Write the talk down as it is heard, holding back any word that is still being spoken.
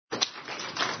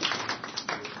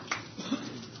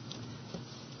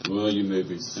Well, you may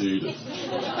be seated.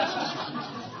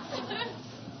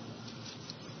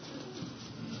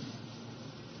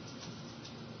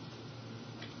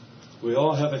 We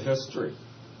all have a history.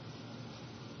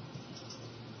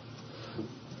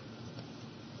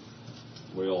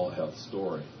 We all have a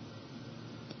story.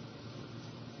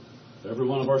 Every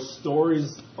one of our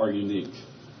stories are unique.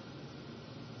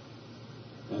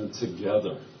 And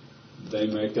together, they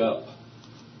make up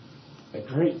a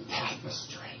great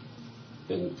tapestry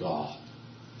in God.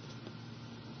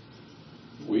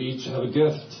 We each have a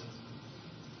gift.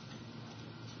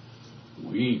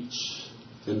 We each,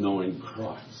 in knowing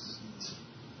Christ,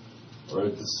 are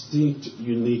a distinct,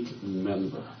 unique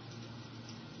member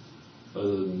of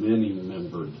the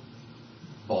many-membered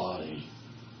body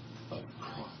of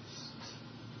Christ.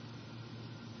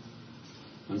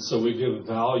 And so we give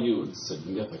value and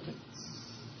significance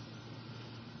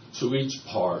to each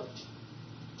part,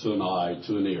 to an eye,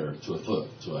 to an ear, to a foot,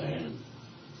 to a hand,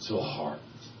 to a heart.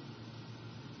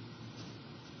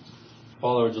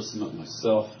 Father, I just submit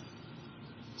myself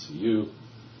to you,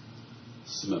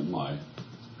 submit my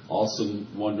awesome,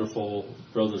 wonderful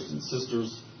brothers and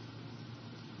sisters.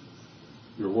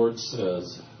 Your word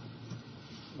says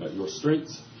that your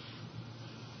strength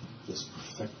is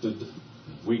perfected in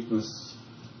weakness,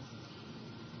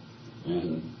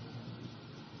 and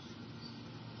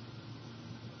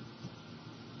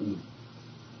in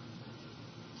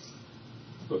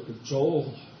the book of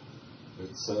Joel,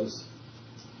 it says,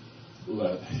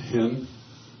 let him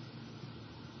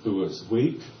who is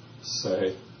weak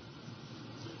say,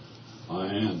 I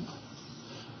am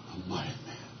a mighty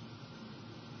man.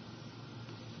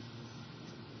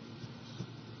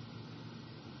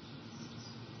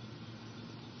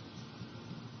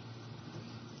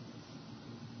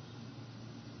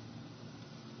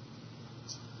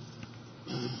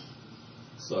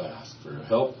 So I ask for your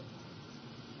help.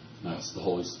 I ask the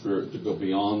Holy Spirit to go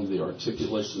beyond the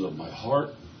articulation of my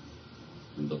heart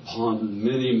and the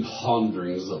many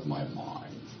ponderings of my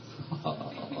mind.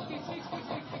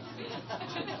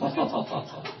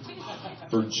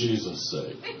 For Jesus'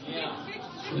 sake.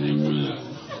 Amen.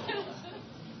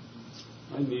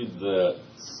 I need that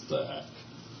stack.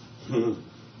 I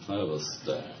have a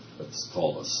stack. It's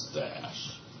called a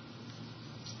stash.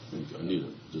 I need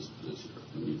it just this here.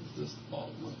 I need this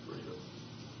bottom one right here.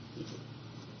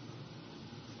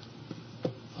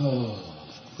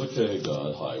 Okay,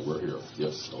 God, hi, we're here.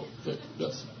 Yes, okay,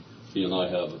 yes. He and I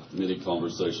have many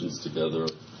conversations together.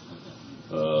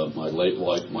 My late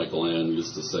wife, Michael Ann,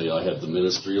 used to say I had the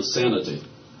ministry of sanity.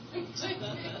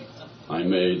 I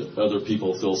made other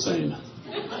people feel sane.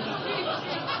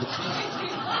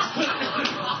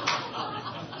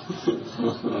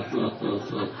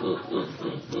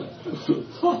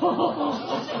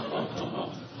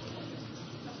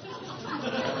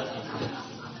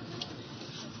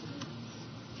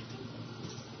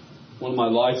 One of my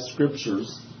life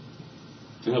scriptures,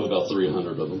 I have about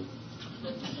 300 of them.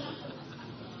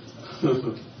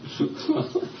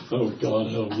 Oh,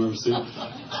 God, have mercy.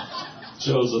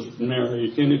 Joseph,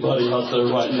 Mary, anybody out there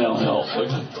right now, help.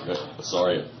 Okay.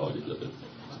 Sorry, I'll get that in.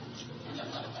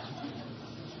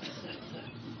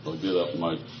 I'll get up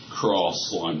my cross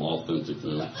so I'm authentic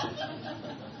now.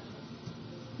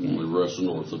 My Russian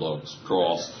Orthodox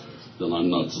cross that I'm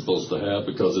not supposed to have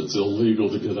because it's illegal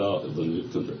to get out of the new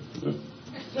country.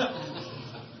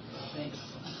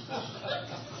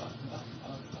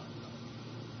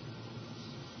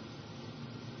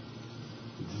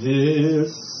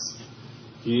 This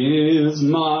is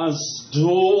my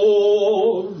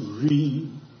story.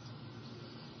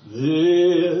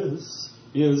 This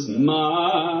is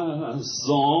my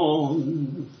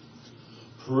song,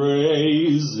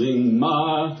 praising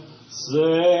my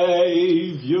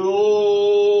Savior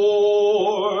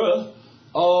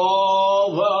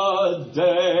all the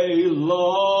day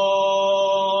long.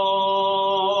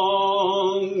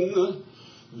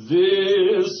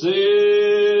 This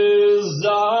is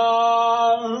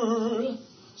our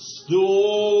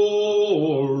story.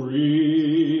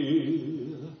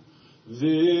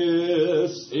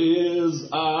 This is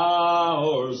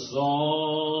our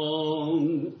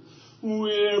song.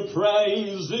 We're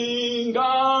praising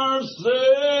our Savior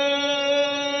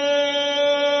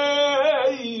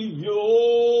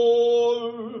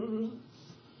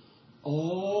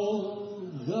all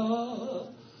the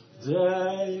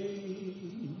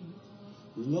day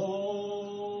long.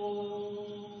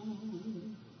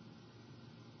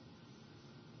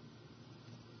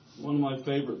 One of my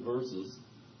favorite verses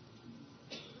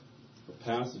or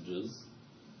passages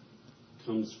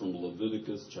comes from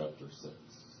Leviticus chapter 6.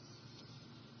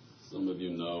 Some of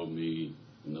you know me,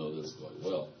 know this quite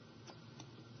well.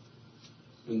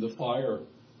 And the fire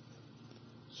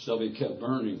shall be kept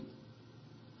burning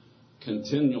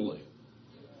continually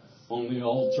on the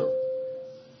altar.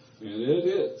 And it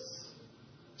is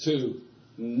to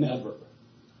never.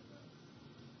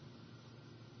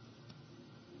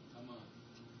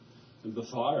 And the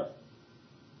fire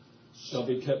shall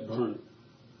be kept burning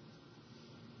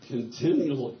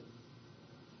continually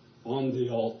on the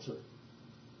altar.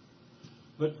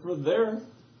 But for there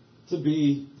to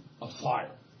be a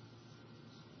fire,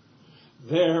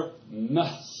 there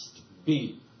must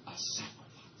be a sacrifice.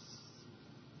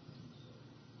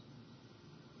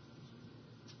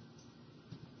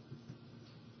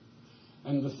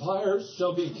 And the fire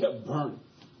shall be kept burning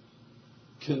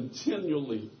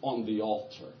continually on the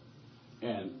altar.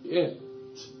 And it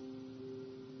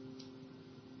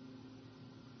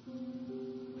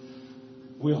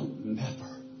will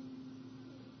never,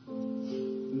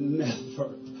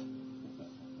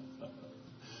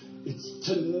 it's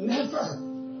to never.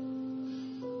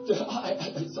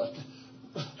 It's like,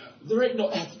 there ain't no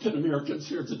African Americans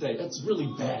here today. That's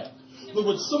really bad. But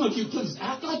would some of you please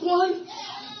act like one?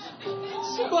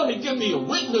 Somebody give me a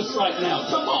witness right now.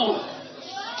 Come on.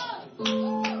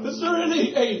 Is there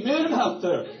any amen out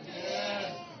there?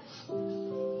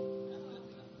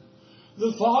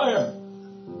 The fire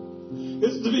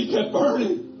is to be kept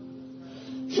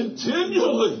burning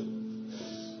continually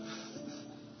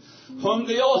on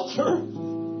the altar.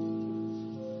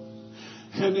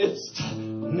 And it's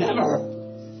never.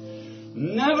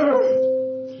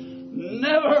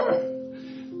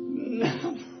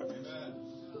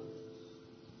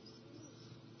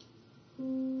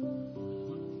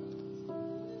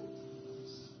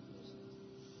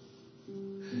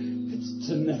 It's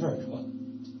to never go out.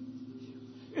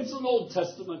 It's an Old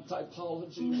Testament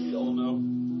typology, we all know.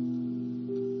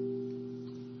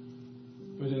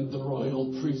 But in the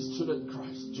royal priesthood of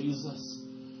Christ Jesus,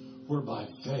 where by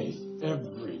faith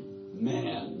every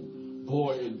man,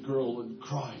 boy and girl in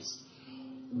Christ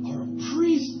are a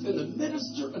priest and a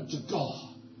minister unto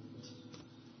God,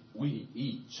 we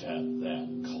each have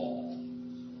that call.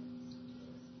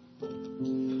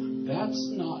 That's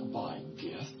not by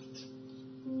gift.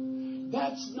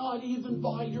 That's not even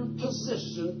by your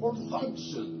position or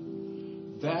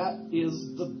function. That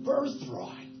is the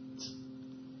birthright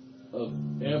of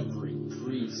every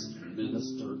priest,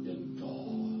 minister in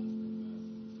God.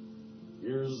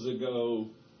 Years ago,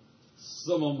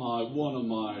 one of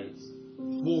my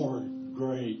 4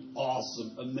 great,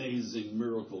 awesome, amazing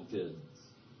miracle kids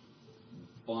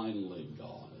finally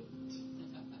got it.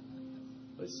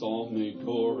 They saw me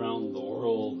go around the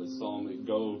world. They saw me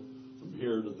go from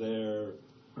here to there.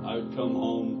 I'd come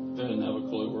home, didn't have a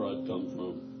clue where I'd come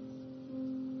from.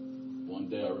 One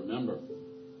day I remember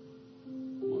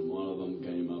when one of them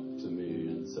came up to me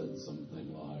and said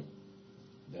something like,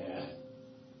 "Dad,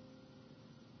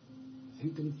 I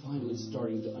think I'm finally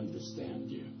starting to understand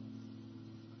you.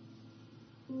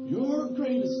 Your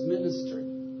greatest ministry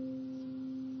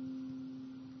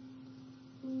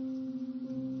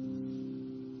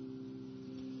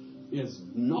is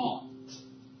not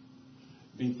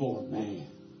before man."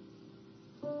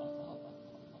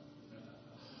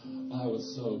 I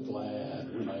was so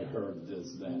glad when I heard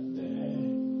this that day.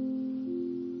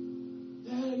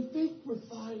 Dad, I think we're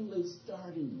finally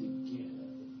starting to get it.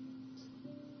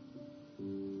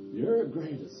 Your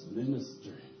greatest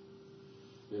ministry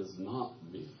is not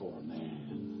before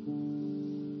man.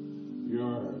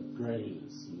 Your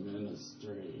greatest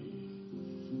ministry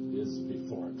is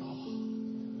before God.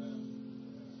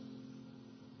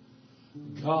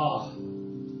 God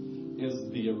is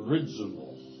the original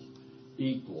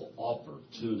equal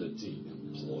opportunity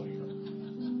employer.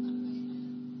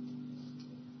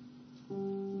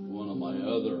 One of my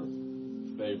other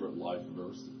favorite life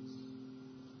verses,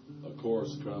 of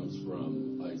course, comes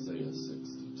from Isaiah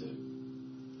 62.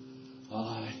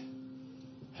 I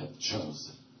have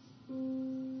chosen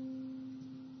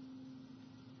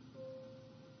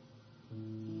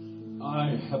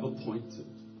I have appointed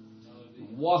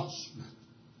watchmen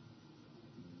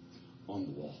on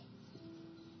the wall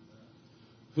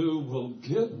who will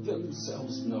give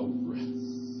themselves no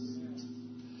rest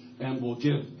and will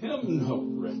give him no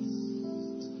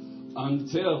rest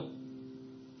until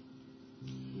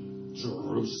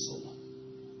Jerusalem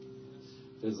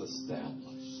is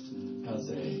established as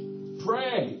a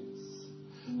praise,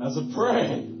 as a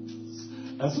praise,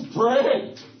 as a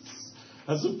praise,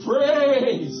 as a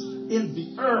praise in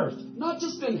the earth. Not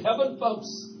just in heaven, folks.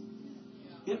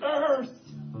 In earth.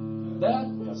 That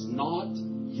has not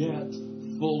yet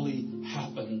fully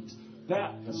happened.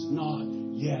 That has not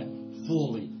yet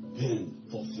fully been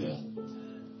fulfilled.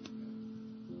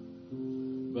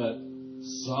 But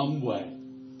some way,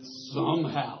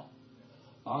 somehow,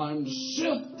 I'm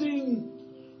shifting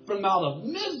from out of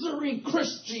misery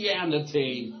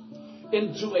Christianity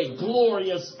into a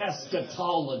glorious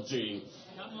eschatology.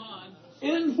 Come on.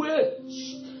 In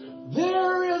which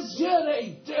there is yet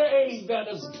a day that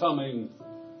is coming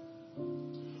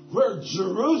where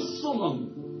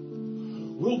Jerusalem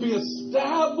will be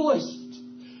established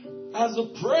as a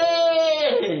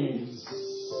praise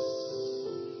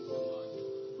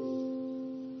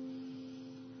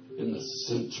in the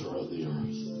center of the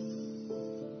earth.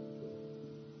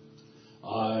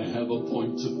 I have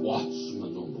appointed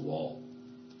watchmen on the wall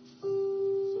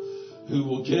who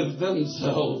will give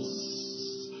themselves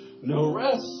no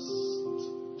rest.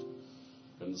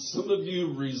 And some of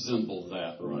you resemble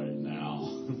that right now.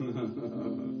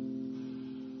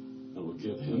 And will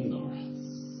give him no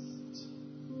rest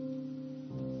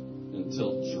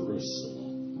until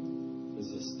Jerusalem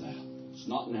is established.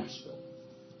 Not Nashville.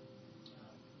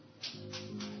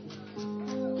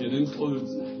 It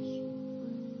includes Nashville.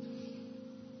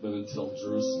 But until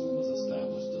Jerusalem is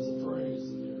established as a praise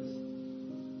in the earth.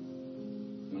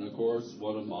 And of course,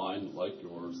 one of mine, like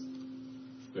yours,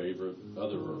 favorite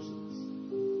other verses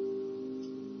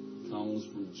comes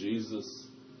from Jesus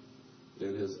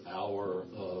in his hour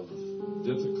of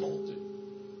difficulty.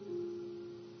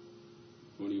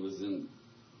 When he was in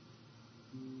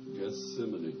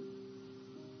Gethsemane.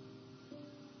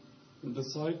 The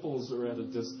disciples are at a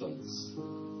distance.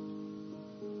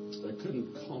 They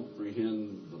couldn't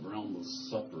comprehend the realm of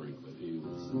suffering that he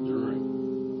was enduring.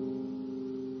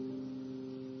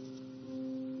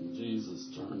 And Jesus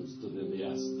turns to them. He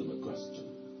asks them a question.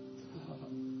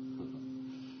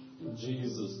 And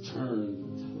Jesus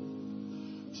turned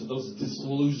to those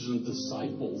disillusioned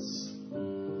disciples.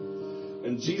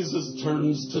 And Jesus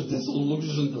turns to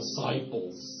disillusioned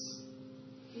disciples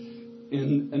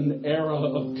in an era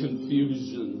of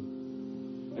confusion.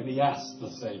 And he asks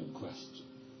the same question.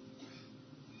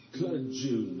 Could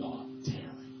you not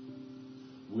tarry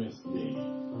with me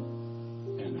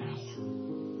an hour?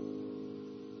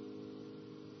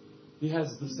 He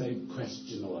has the same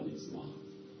question on his mind.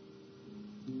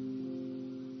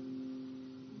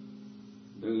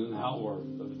 In an hour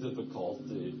of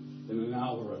difficulty, in an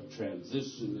hour of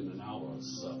transition, in an hour of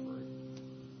suffering,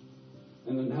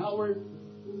 in an hour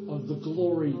of the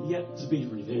glory yet to be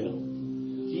revealed,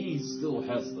 he still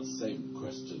has the same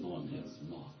question on his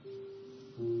mind.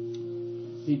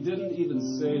 He didn't even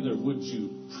say there, would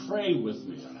you pray with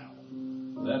me an hour?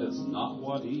 That is not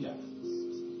what he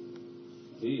asked.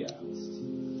 He asked,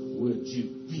 would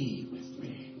you be with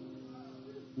me?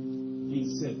 He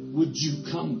said, would you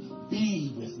come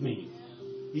be with me?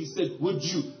 He said, would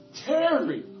you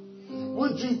tarry?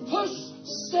 Would you push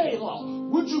Selah?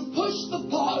 Would you push the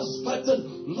pause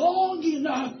button long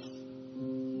enough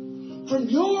from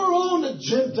your own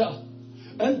agenda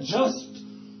and just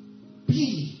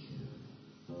be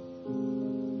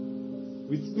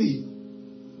with me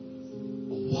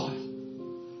a while?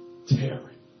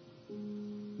 Tarry.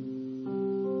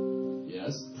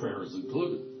 Yes, prayer is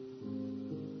included.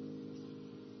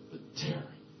 But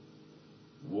tarry.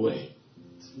 Wait.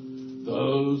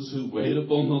 Those who wait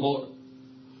upon the Lord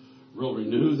will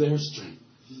renew their strength.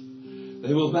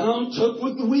 They will mount up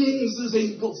with wings as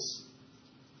eagles.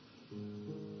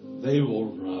 They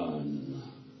will run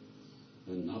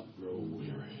and not grow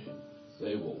weary.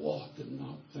 They will walk and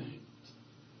not faint.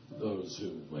 Those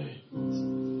who wait,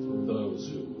 those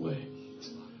who wait,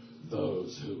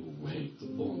 those who wait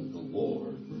upon the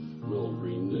Lord will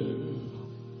renew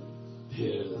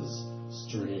his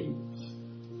strength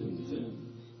in them.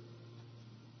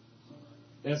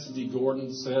 S.D.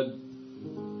 Gordon said,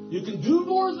 you can do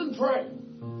more than pray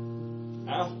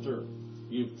after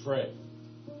you've prayed.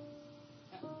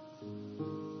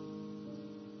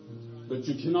 But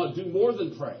you cannot do more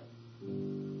than pray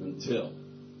until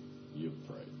you've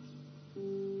prayed.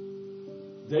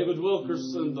 David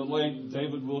Wilkerson, the late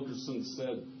David Wilkerson,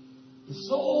 said, the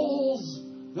souls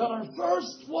that are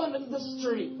first won in the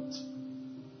street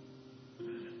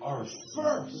are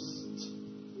first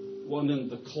one in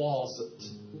the closet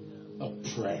of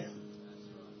prayer.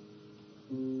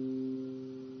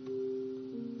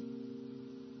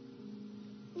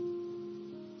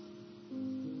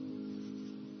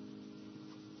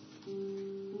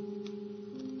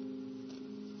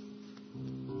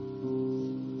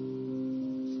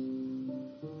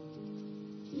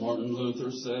 Martin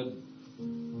Luther said,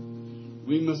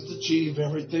 we must achieve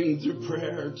everything through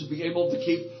prayer to be able to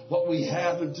keep what we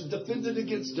have and to defend it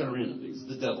against our enemies,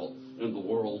 the devil and the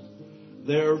world.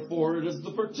 Therefore, it is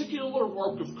the particular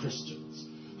work of Christians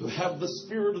who have the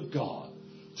Spirit of God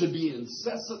to be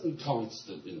incessant and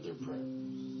constant in their prayers.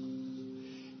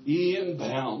 Ian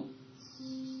Bounds,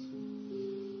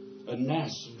 a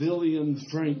Nashvilleian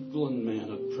Franklin man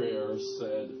of prayer,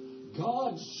 said,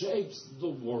 God shapes the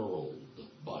world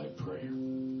by prayer.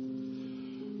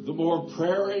 The more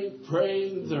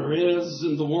praying there is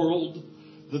in the world,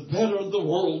 the better the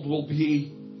world will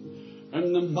be,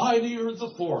 and the mightier the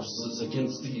forces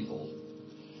against evil.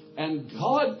 And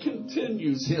God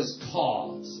continues His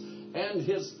cause and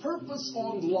His purpose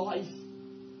on life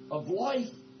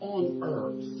on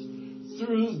earth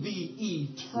through the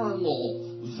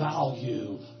eternal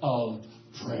value of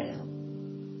prayer.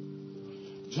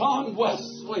 John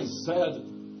Wesley said,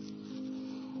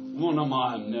 one of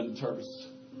my mentors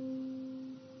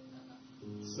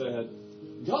said,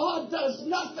 God does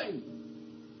nothing.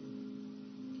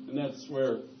 And that's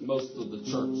where most of the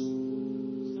church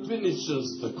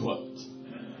finishes the quote.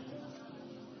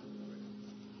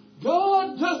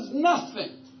 God does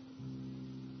nothing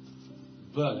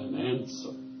but an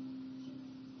answer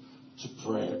to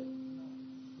prayer.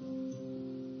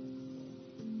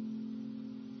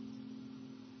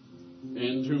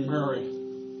 Andrew Murray,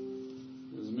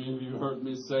 as many of you heard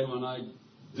me say, when I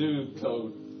do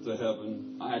go to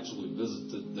heaven, I actually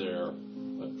visited there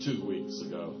 2 weeks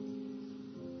ago.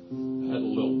 I had a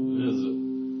little visit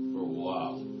for a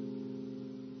while.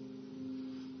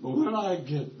 But when I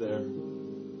get there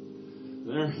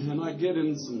and I get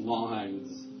in some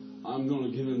lines, I'm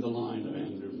going to get in the line of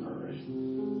Andrew Murray,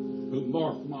 who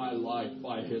marked my life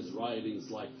by his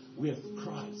writings like With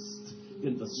Christ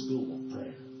in the School of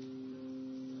Prayer.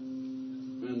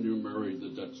 Andrew Murray, the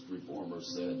Dutch reformer,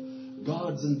 said,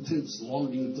 God's intense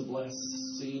longing to bless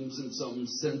seems in some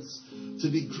sense to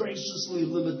be graciously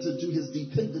limited to His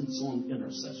dependence on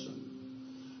intercession.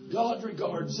 God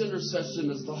regards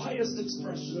intercession as the highest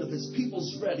expression of His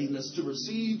people's readiness to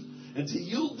receive and to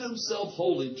yield themselves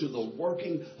wholly to the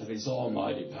working of His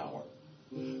almighty power.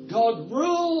 God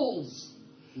rules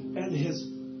and His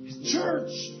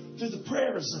church through the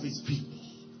prayers of His people.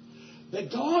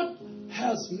 That God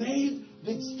has made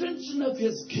the extension of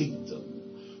His kingdom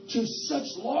to such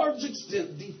large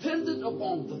extent dependent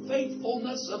upon the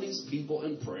faithfulness of His people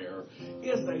in prayer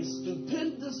is a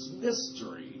stupendous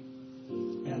mystery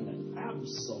and an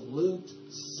absolute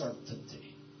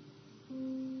certainty.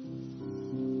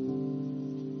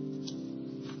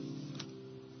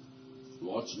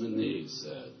 Watchman Nee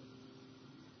said,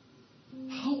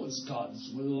 how is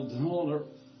God's will done on earth?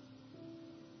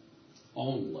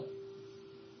 Only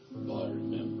by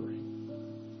remembering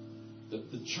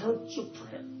that the church of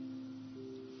prayer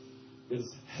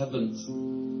is heaven's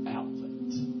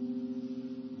outlet,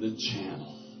 the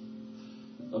channel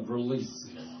of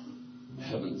releasing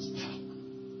heaven's power.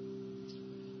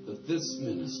 That this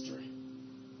ministry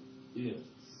is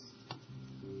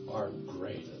our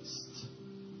greatest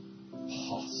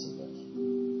possible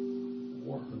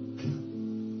work.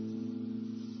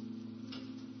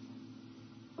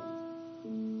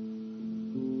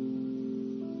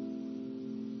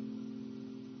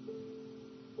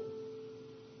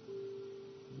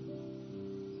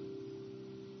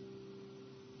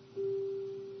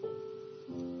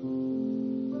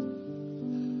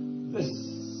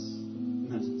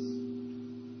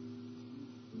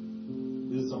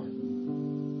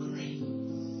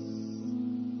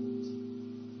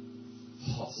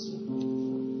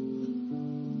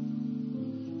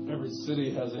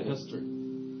 City has a history.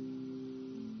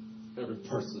 Every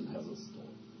person has a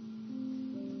story.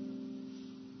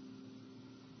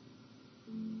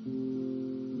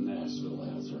 Nashville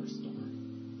has her story.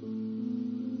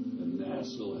 And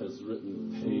Nashville has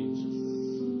written pages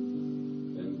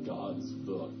in God's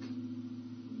book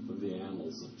of the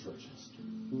annals of church history.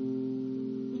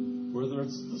 Whether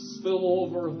it's the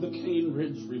spillover of the Cane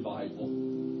Ridge revival,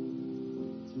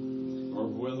 or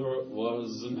whether it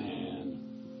was a man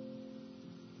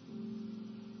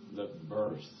that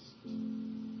birthed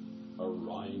a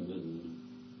Ryman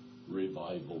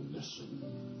revival mission.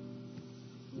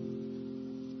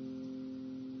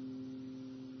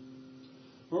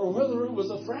 Or whether it was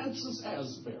a Francis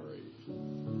Asbury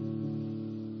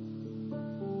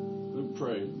who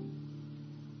prayed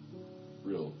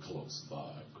real close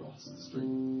by across the street.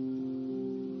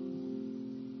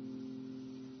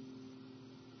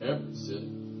 Every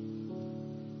city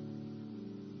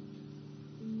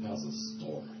has a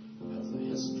story, has a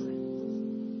history,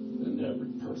 and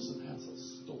every person has a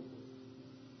story.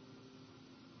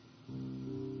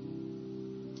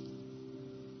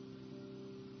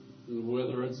 And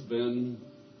whether it's been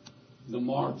the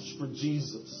March for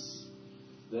Jesus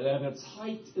that at its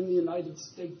height in the United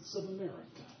States of America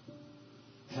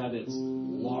had its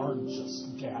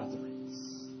largest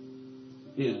gatherings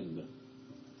in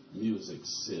Music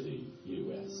City,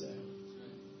 USA.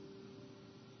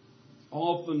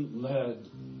 Often led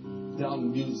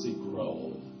down Music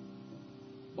Row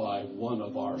by one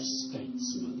of our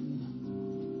statesmen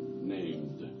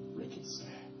named Ricky Sachs.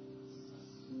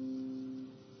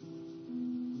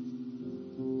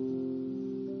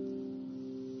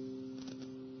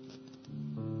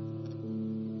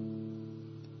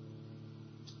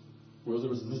 Where there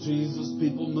was the Jesus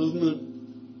People movement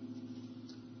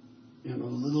in a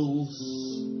little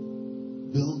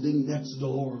building next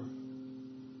door,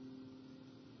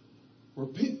 where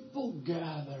people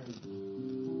gathered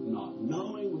not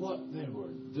knowing what they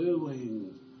were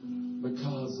doing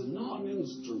because the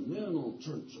non-instrumental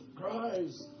Church of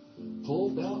Christ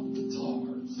pulled out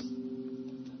guitars.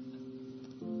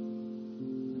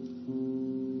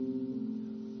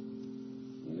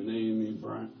 And Amy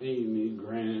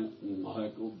Grant and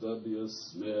Michael W.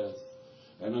 Smith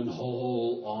and a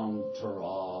whole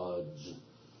entourage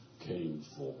came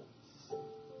forth.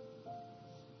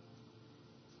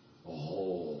 A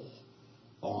whole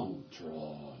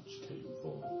entourage came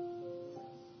forth.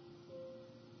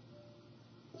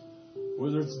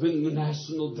 Whether it's been the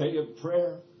National Day of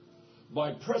Prayer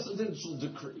by presidential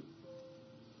decree,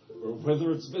 or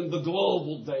whether it's been the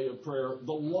Global Day of Prayer,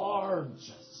 the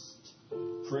largest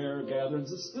prayer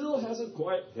gatherings, it still hasn't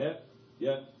quite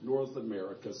yet North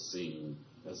America seen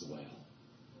as well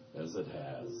as it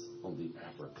has on the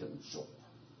African shore,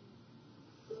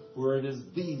 where it is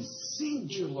the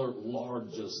singular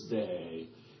largest day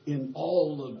in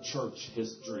all of church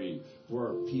history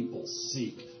where people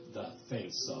seek the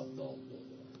face of the Lord.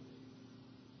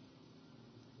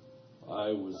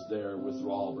 I was there with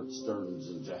Robert Stearns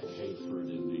and Jack Hayford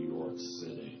in New York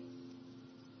City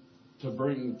to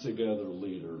bring together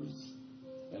leaders,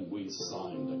 and we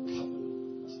signed a covenant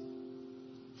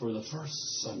for the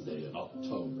first Sunday in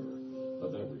October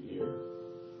of every year,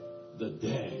 the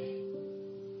day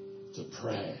to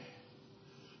pray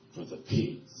for the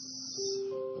peace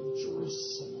of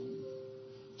Jerusalem.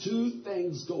 Two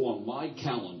things go on my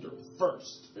calendar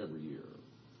first every year.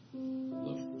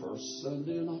 The first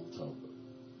Sunday in October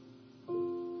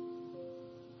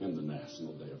and the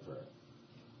National Day of Prayer.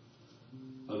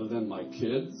 Other than my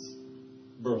kids'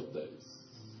 birthdays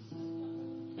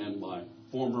and my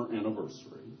former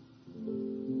anniversary,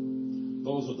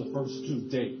 those are the first two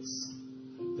dates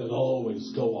that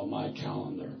always go on my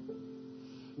calendar.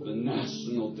 The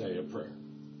National Day of Prayer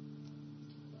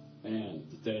and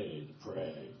the day to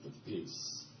pray for the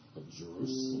peace of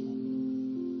Jerusalem.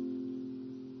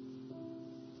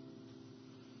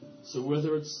 So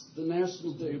whether it's the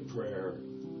National Day of Prayer,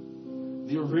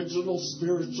 the original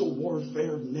spiritual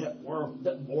warfare network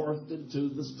that morphed into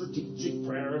the strategic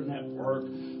prayer network,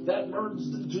 that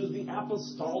merged into the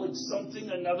apostolic something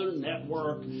another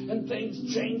network, and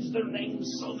things changed their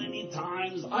names so many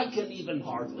times, I can even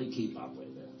hardly keep up with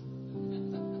it.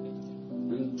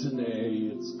 And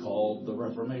today it's called the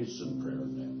Reformation Prayer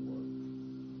Network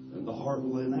and the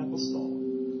Heartland Apostolic.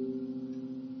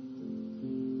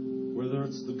 Whether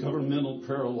it's the Governmental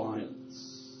Prayer Alliance,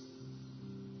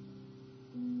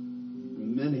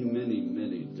 many, many,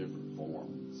 many different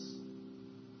forms,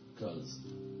 because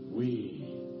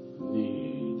we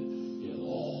need it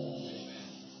all.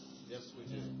 Yes, we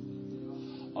do.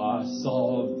 I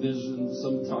saw a vision.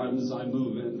 Sometimes I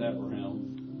move in that realm.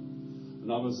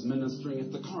 And I was ministering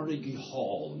at the Carnegie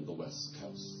Hall in the West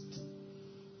Coast.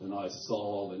 And I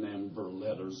saw in amber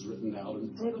letters written out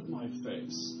in front of my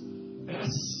face,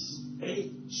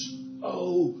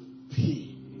 SHOP.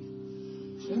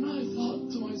 And I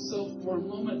thought to myself for a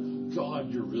moment, God,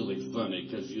 you're really funny,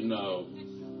 because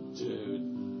dude,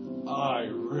 I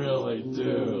really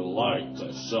do like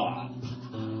to shop.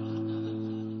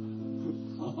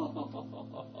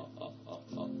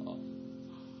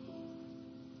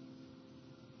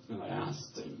 And I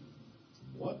asked him,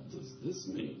 what does this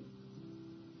mean?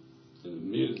 And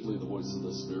immediately the voice of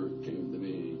the Spirit came to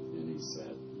me, and he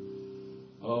said,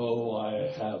 oh, I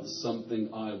have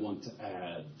something I want to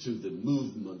add to the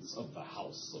movements of the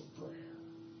house of prayer.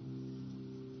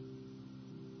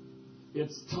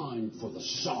 It's time for the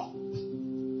shop.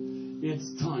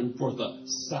 It's time for the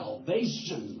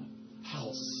salvation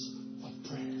house of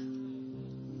prayer.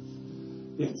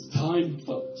 It's time,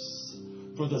 folks,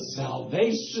 for the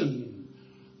salvation.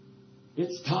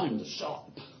 It's time to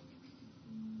shop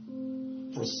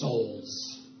for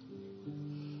souls,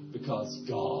 because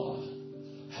God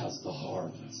has the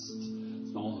harvest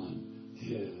on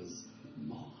his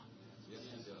mind.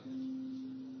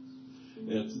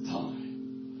 It's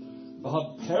time.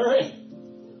 Bob Perry,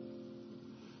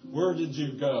 Where did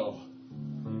you go?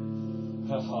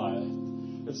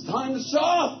 It's time to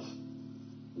shop.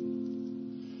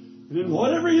 And in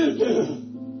whatever you do,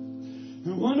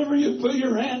 and whatever you put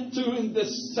your hand to in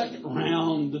this second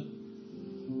round,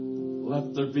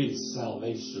 let there be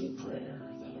salvation prayer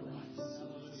that arises.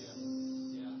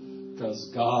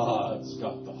 Because God's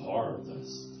got the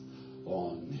harvest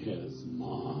on His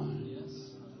mind.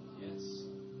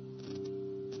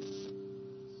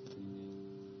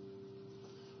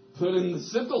 Put in the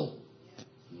sickle,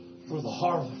 for the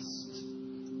harvest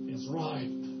is ripe.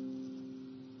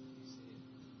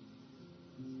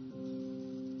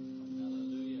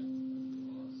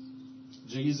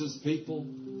 Jesus people,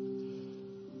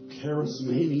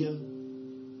 charismania,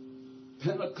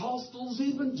 Pentecostals,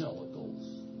 evangelicals,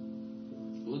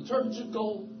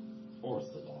 liturgical,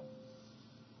 orthodox,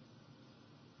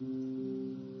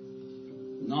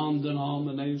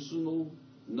 non-denominational,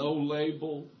 no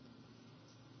label,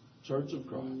 Church of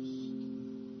Christ,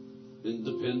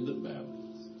 Independent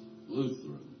Baptist,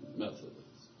 Lutheran,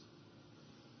 Methodist.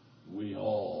 We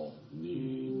all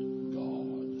need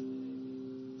God.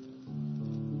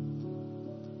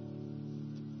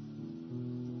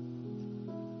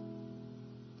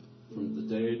 From the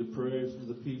day to pray for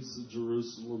the peace of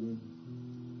Jerusalem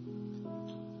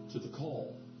to the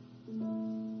call,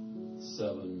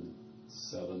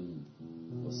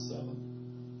 7/7/7.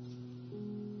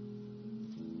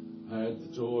 I had the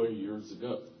joy years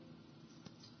ago,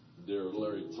 dear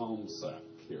Larry Tomsack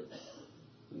here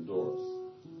in Doris.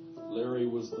 Larry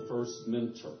was the first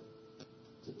mentor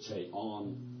to Che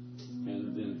On,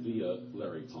 and then via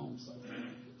Larry Tomsack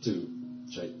to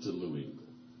Louis Engle.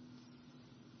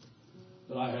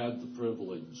 But I had the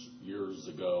privilege years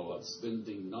ago of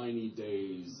spending 90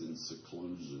 days in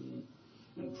seclusion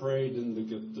and prayed in the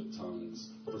gift of tongues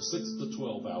for 6 to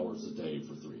 12 hours a day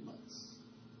for 3 months.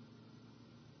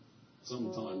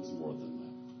 Sometimes more than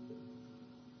that.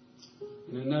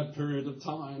 And in that period of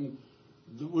time,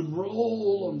 there would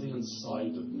roll on the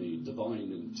inside of me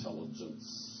divine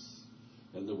intelligence.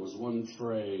 And there was one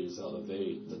phrase out of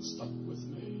 8 that stuck with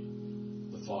me: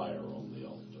 the fire on the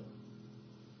altar,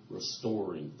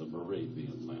 restoring the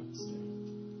Moravian lampstand.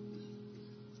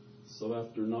 So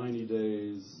after 90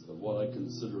 days of what I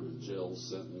considered a jail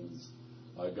sentence,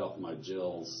 I got my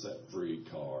jail set-free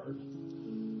card.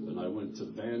 And I went to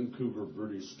Vancouver,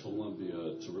 British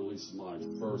Columbia to release my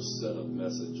first set of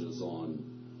messages on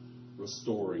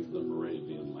restoring the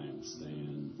Moravian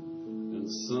lampstand. And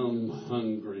some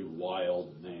hungry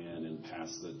wild man in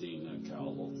Pasadena,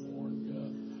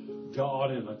 California,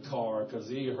 got in a car because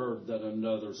he heard that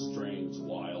another strange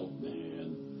wild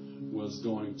man was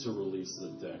going to release the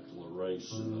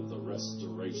declaration of the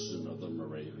restoration of the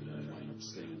Moravian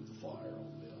lampstand, the fire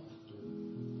on the altar.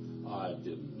 I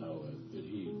didn't know it, but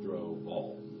he drove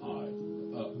all night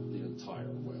up the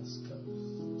entire West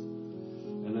Coast.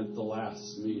 And at the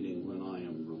last meeting, when I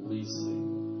am releasing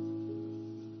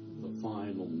the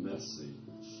final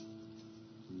message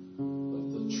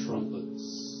of the trumpets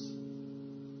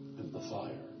and the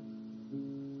fire,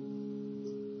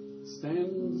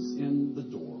 stands in the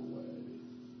doorway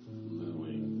Lou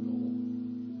Engle.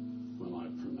 When I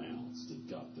pronounced, he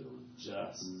got there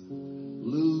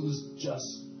Lou's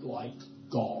just like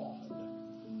God.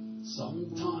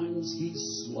 Sometimes he's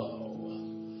slow,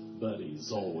 but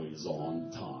he's always on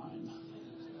time.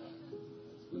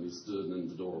 And he stood in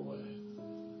the doorway,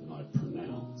 and I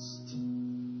pronounced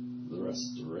the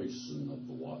restoration of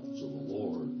the watch of the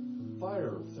Lord.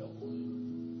 Fire fell on him.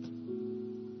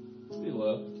 He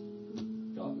left,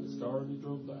 got in his car, and he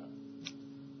drove back.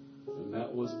 And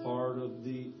that was part of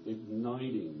the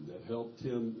igniting that helped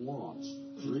him launch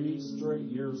 3 straight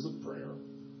years of prayer,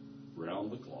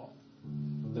 round the clock,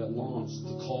 that launched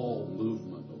the call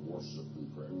movement of worship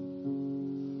and prayer.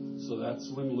 So that's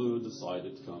when Lou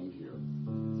decided to come here.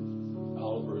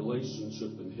 Out of a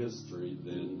relationship and history,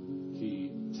 then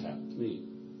he tapped me.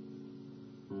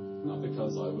 Not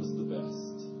because I was the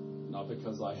best, not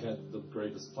because I had the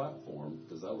greatest platform,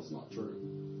 because that was not true.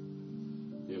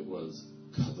 It was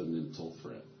covenantal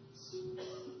friends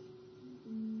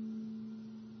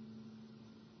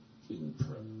in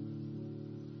prayer.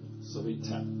 So he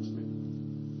tapped me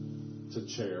to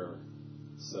chair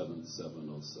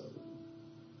 7707.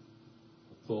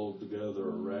 I pulled together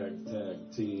a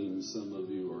ragtag team. Some of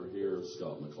you are here: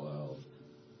 Scott McLeod,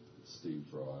 Steve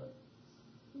Fry.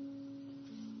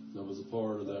 I was a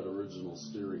part of that original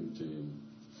steering team.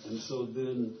 And so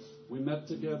then we met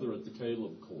together at the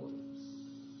Caleb Quarters.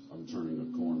 I'm turning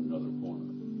another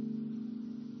corner.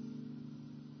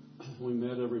 We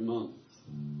met every month.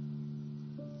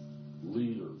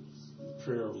 Leaders,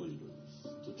 prayer leaders,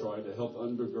 to to try to help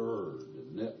undergird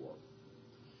and network.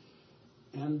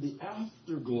 And the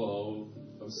afterglow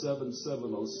of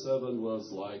 7707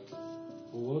 was like,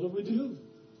 well, what do we do?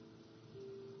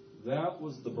 That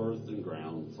was the birthing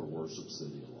ground for Worship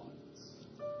City Alliance.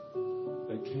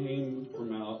 That came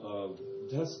from out of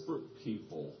desperate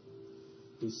people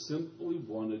who simply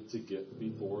wanted to get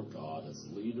before God as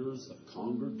leaders of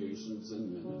congregations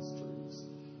and ministries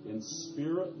in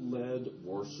spirit-led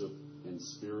worship and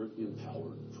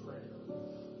spirit-empowered prayer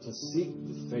to seek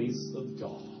the face of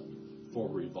God for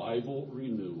revival,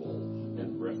 renewal,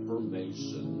 and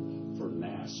reformation for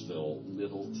Nashville,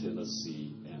 Middle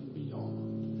Tennessee, and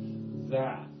beyond.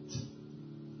 That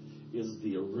is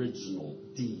the original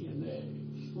DNA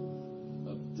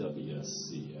of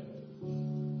WSCA.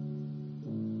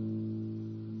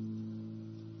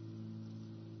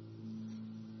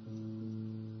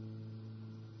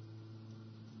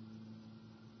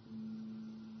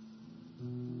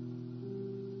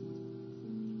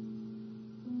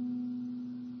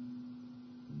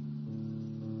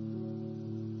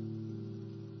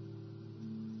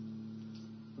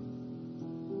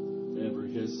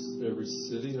 Every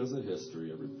city has a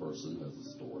history. Every person has a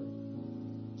story.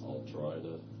 I'll try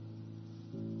to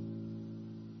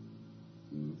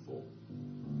move forward.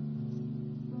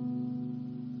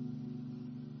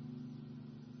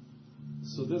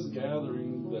 So this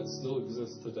gathering that still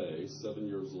exists today, 7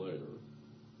 years later,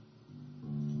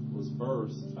 was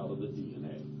birthed out of the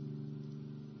DNA.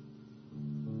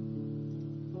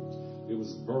 It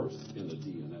was birthed in the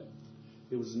DNA.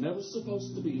 It was never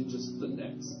supposed to be just the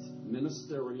next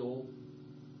ministerial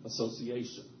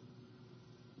association.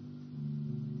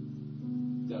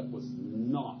 That was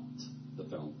not the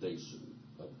foundation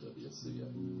of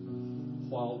WCA.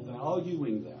 While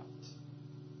valuing that,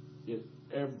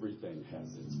 everything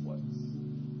has its place.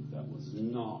 That was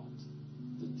not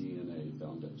the DNA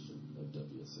foundation of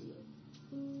WCA.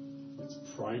 Its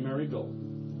primary goal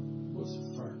was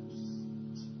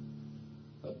first,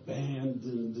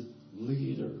 abandoned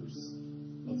leaders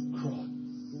of Christ.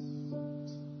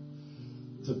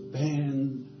 To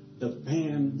band the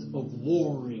band of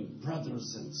warring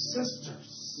brothers and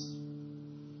sisters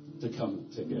to come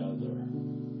together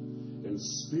in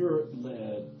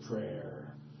spirit-led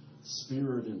prayer,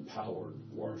 spirit-empowered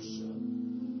worship,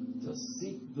 to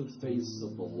seek the face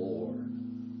of the Lord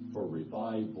for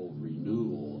revival,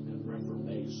 renewal, and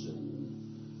reformation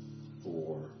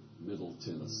for Middle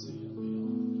Tennessee and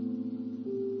beyond.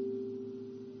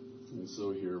 And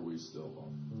so here we still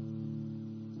are.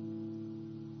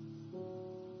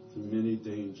 Through many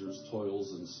dangers,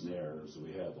 toils, and snares,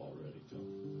 we have already come.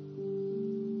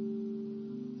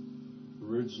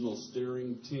 Original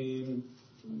steering team,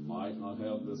 I might not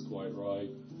have this quite right,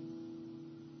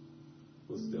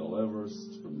 was Dale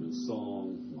Everest from New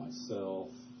Song, myself,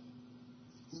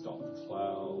 Scott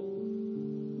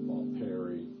McLeod, Bob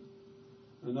Perry,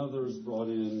 and others brought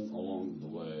in along the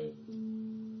way.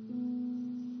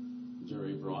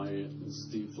 Jerry Bryant and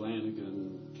Steve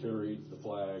Flanagan carried the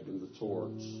flag and the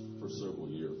torch for several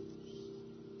years.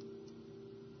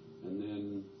 And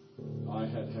then I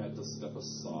had to step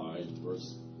aside for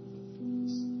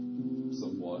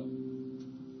somewhat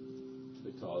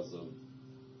because of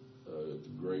a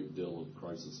great deal of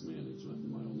crisis management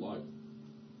in my own life.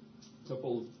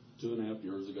 2.5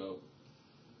 years ago,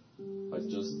 I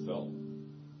just felt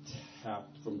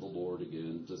tapped from the Lord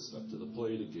again to step to the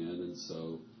plate again, and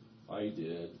so I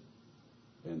did.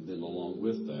 And then along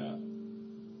with that,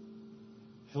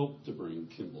 helped to bring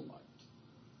Kimball Knight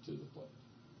to the plate.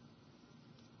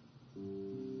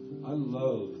 I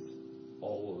love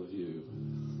all of you.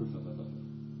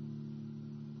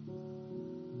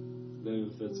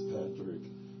 David Fitzpatrick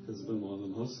has been one of the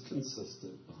most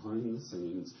consistent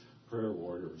behind-the-scenes prayer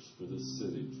warriors for this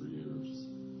city for years.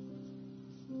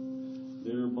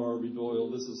 Dear Barbie Doyle,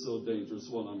 this is so dangerous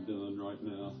what I'm doing right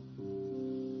now.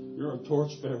 You're a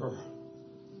torchbearer.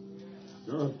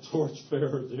 You're a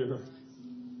torchbearer, dear.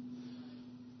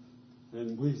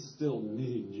 And we still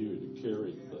need you to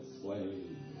carry the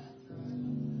flame.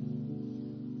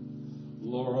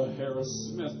 Laura Harris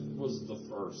Smith was the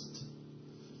first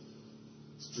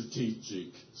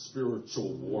strategic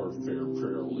spiritual warfare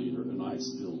prayer leader, and I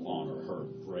still honor her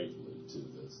greatly to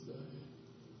this day.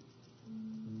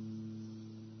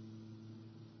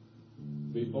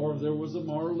 Before there was a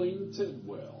Marlene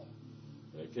Tidwell.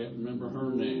 I can't remember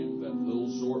her name, that little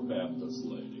short Baptist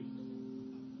lady.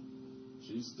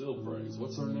 She still prays.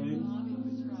 What's her name?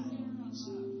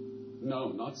 No,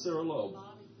 not Sarah Lowe.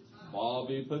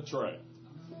 Bobby Petray.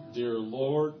 Dear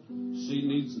Lord, she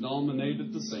needs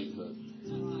nominated to sainthood.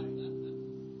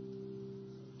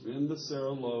 And and the Sarah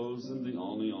Lowe's, and the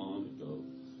on it goes.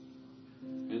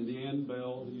 And the Ann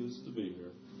Bell who used to be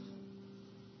here.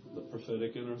 The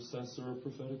prophetic intercessor of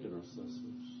prophetic intercessors.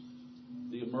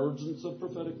 The emergence of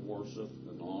prophetic worship,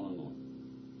 and on and on.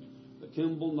 The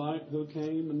Kimball Knight who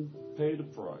came and paid a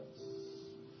price.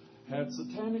 Had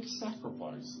satanic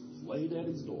sacrifices laid at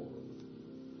his door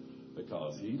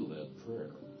because he led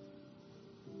prayer.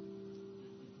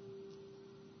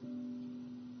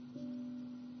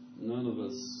 None of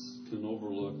us can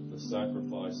overlook the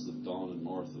sacrifice of Don and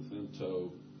Martha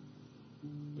Finto,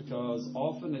 because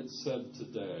often it's said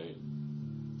today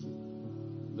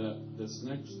that this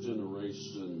next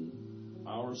generation,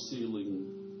 our ceiling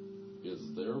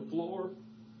is their floor.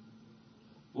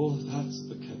 Well, if that's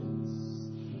the case,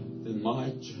 then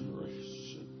my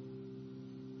generation,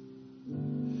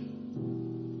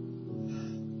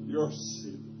 your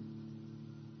ceiling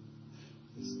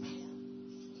is our floor.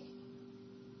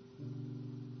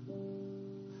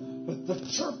 But the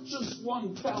church's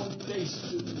one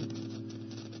foundation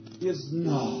is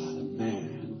not a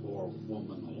man or a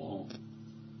woman alone.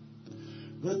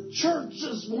 The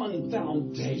church's one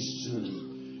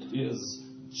foundation is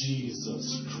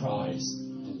Jesus Christ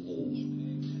the Lord.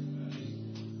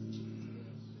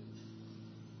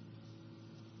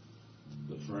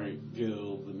 The Frank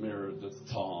Gill, the Meredith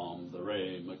Tom, the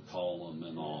Ray McCollum,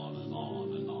 and on and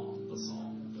on and on the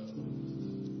song goes.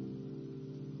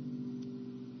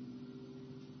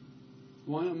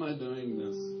 Why am I doing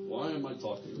this? Why am I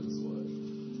talking this way?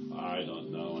 I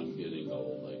don't know. I'm getting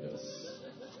old, I guess.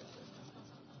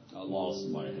 I lost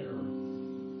my hair.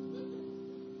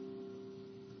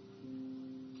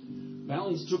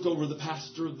 Bounds took over the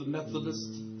pastor of the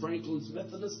Franklin's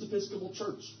Methodist Episcopal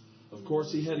Church. Of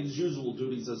course, he had his usual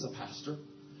duties as a pastor,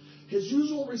 his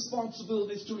usual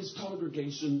responsibilities to his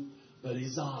congregation, but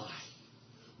his eye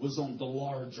was on the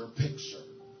larger picture.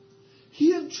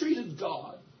 He had treated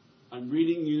God. I'm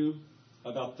reading you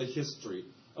about the history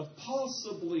of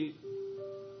possibly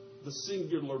the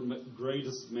singular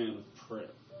greatest man of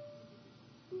prayer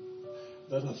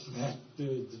that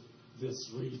affected this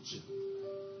region.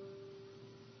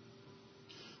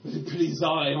 But he put his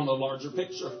eye on a larger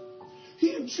picture.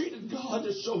 He entreated God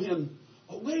to show him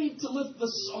a way to lift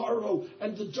the sorrow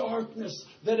and the darkness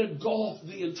that engulfed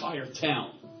the entire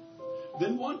town.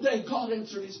 Then one day God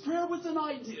answered his prayer with an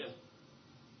idea.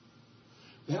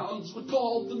 Bounds would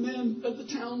call the men of the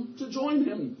town to join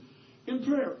him in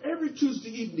prayer every Tuesday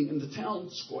evening in the town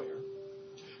square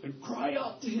and cry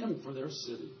out to him for their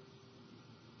city.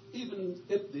 Even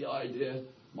if the idea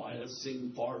might have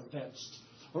seemed far-fetched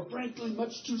or frankly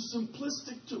much too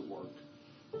simplistic to work,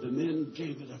 the men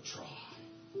gave it a try.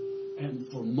 And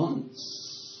for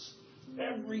months,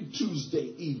 every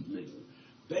Tuesday evening,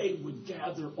 they would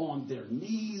gather on their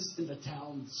knees in the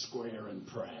town square and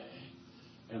pray.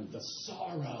 And the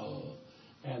sorrow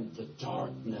and the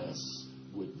darkness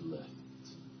would lift.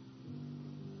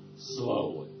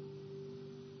 Slowly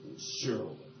and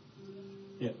surely,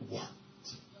 it worked.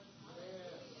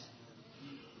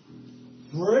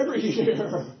 For every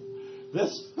year,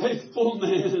 this faithful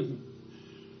man,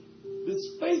 this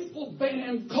faithful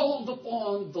band called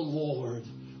upon the Lord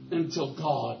until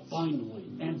God finally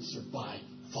answered by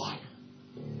fire.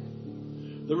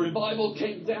 The revival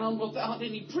came down without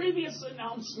any previous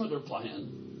announcement or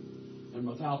plan, and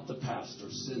without the pastor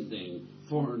sending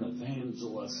for an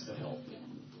evangelist to help him.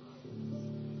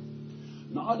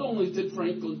 Not only did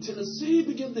Franklin, Tennessee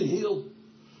begin to heal,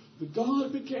 but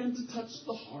God began to touch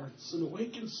the hearts and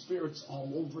awaken spirits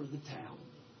all over the town.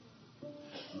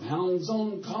 Bounds'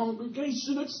 own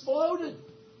congregation exploded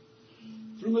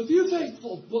from a few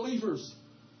faithful believers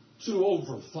to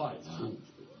over 500.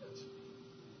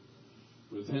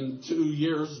 Within 2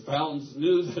 years, Bounds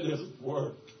knew that his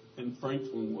work in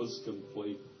Franklin was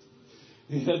complete.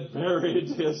 He had buried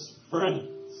his friends.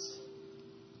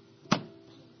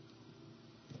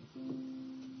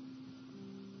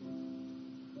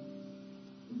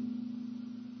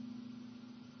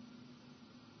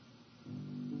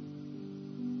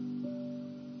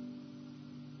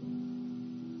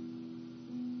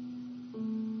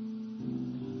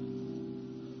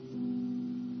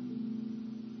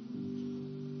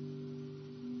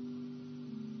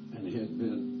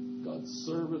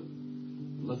 Servant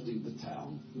lifting the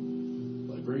town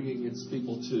by bringing its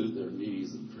people to their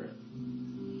knees in prayer.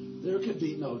 There could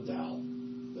be no doubt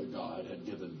that God had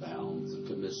given Bounds a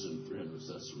commission for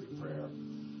intercessory prayer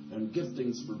and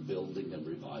giftings for building and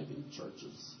reviving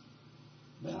churches.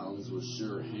 Bounds was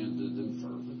sure-handed and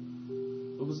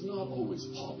fervent, but was not always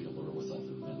popular with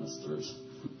other ministers.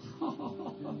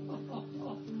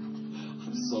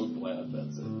 I'm so glad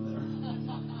that's in there.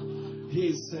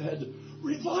 He said,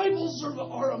 revivals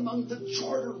are among the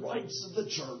charter rights of the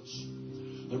church.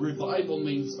 A revival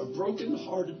means a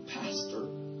broken-hearted pastor.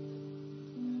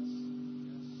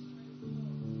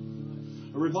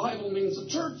 A revival means a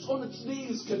church on its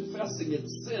knees confessing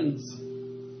its sins.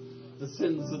 The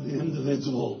sins of the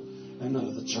individual and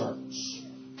of the church.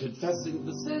 Confessing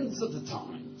the sins of the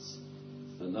times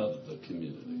and of the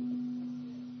community.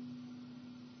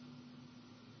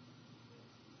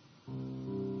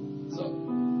 So,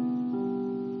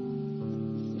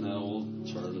 now we'll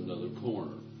turn another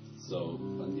corner. So,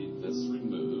 I need this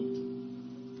removed,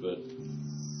 but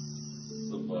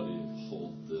somebody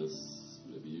hold this.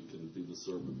 Maybe you can be the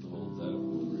servant to hold that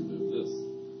and remove this.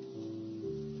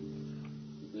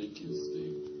 Thank you,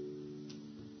 Steve.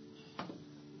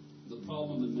 The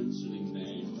problem in mentioning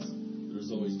names,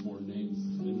 there's always more names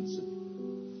to mention.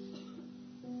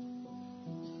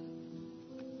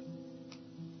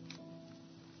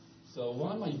 So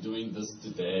why am I doing this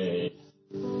today?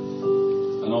 I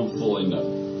don't fully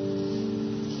know.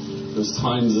 There's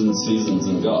times and seasons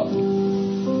in God.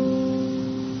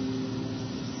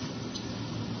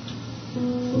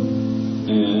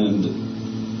 And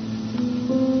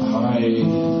I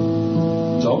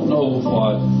don't know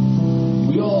what.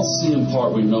 We all see in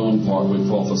part, we know in part, we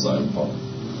prophesy in part.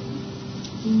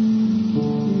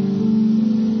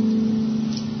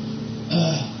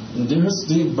 Dear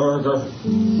Steve Berger,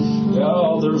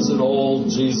 yeah, there's an old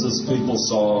Jesus people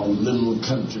song, little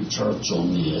country church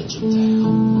on the edge of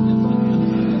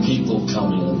town. People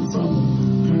coming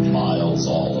from miles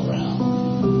all around.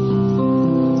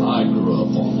 I grew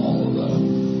up on all of that.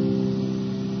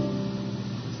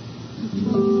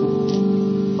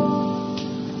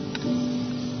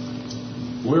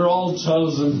 We're all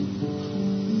chosen.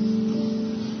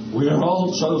 We are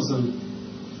all chosen.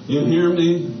 You hear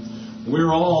me?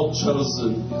 We're all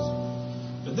chosen.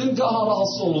 But then God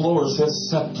also lowers His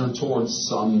scepter towards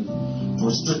some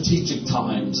for strategic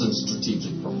times and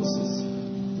strategic purposes.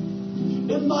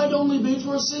 It might only be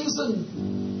for a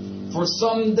season. For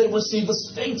some, they receive a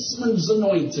statesman's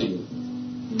anointing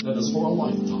that is for a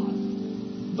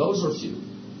lifetime. Those are few.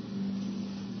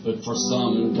 But for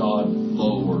some, God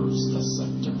lowers the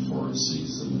scepter for a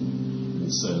season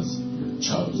and says, you're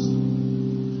chosen.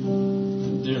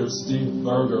 And dear Steve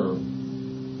Berger,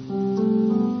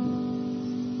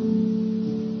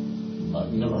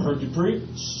 I've never heard you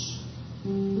preach.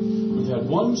 We've had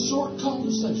one short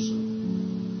conversation.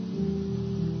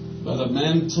 But the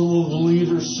mantle of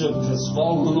leadership has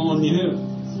fallen on you,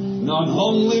 not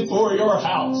only for your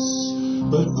house,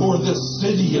 but for this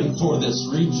city and for this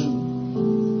region,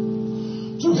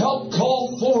 to help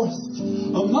call forth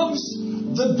amongst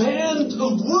the band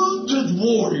of wounded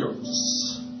warriors,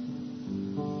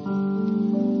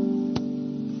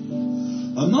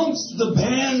 amongst the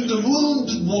band of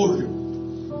wounded warriors,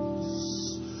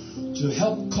 to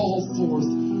help call forth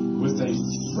with a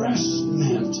fresh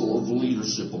mantle of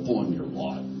leadership upon your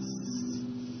life,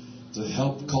 to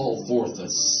help call forth a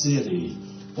city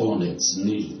on its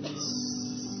knees.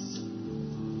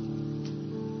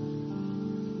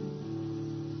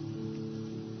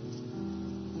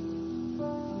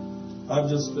 I've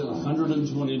just spent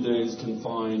 120 days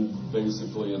confined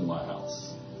basically in my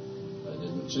house. I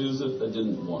didn't choose it, I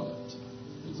didn't want it.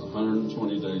 It's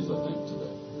 120 days, I think, today.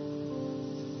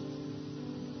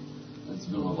 It's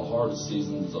been one of the hardest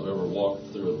seasons I've ever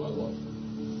walked through in my life.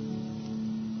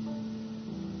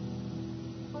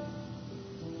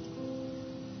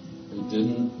 I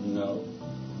didn't know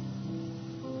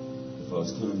if I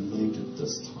was going to make it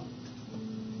this time.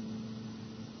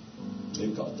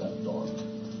 It got that dark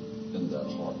and that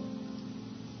hard.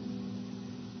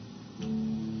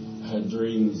 I had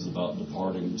dreams about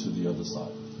departing to the other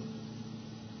side.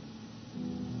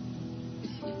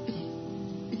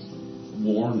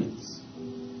 Warnings.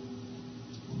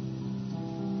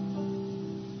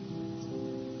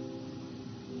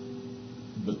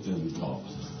 But then God.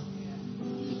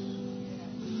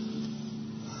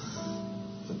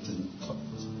 But then God.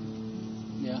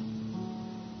 Yeah.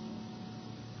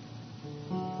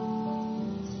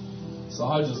 So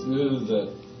I just knew that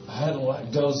I had to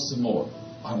let go some more.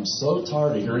 I'm so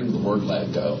tired of hearing the word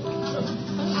let go.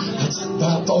 It's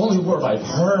about the only word I've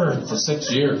heard for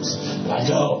 6 years. Let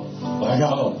go, let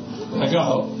go, let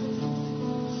go.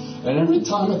 And every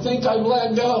time I think I've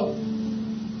let go,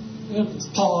 it's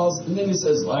pause, and then He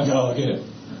says, let go again.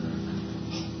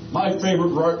 My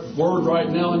favorite word right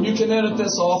now, and you can edit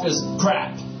this off, is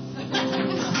crap.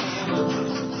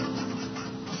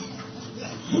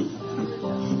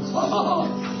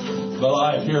 But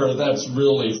I hear that's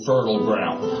really fertile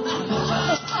ground.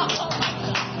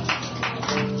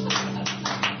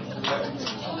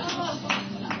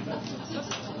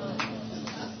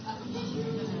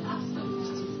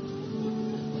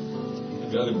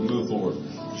 got to move forward.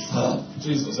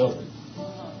 Jesus, help me.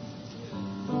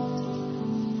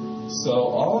 So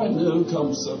all I knew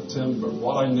come September,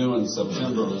 what I knew in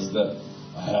September was that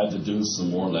I had to do some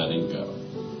more letting go.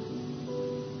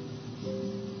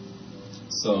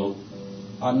 So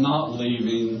I'm not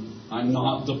leaving. I'm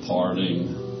not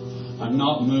departing. I'm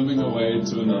not moving away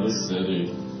to another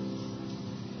city.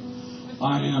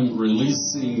 I am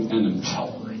releasing and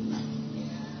empowering.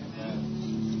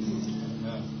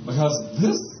 Because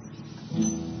this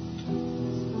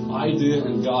idea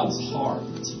in God's heart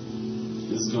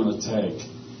is going to take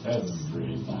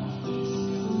everybody.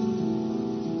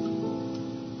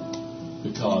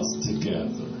 Because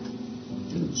together,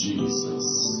 in Jesus,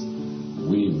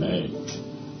 we make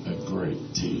a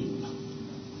great team.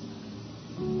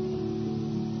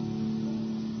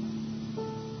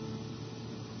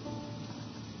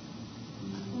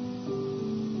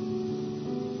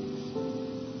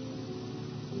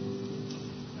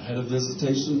 I had a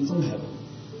visitation from heaven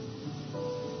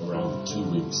around 2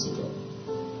 weeks ago.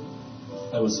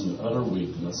 I was in utter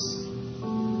weakness,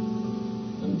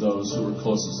 and those who were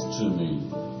closest to me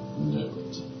knew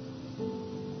it.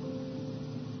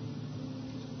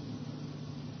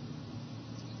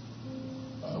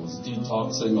 I was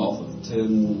detoxing off of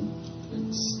 10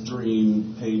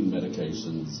 extreme pain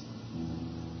medications.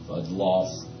 I'd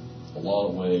lost a lot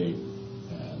of weight,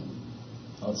 and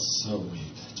I was so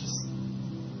weak. I just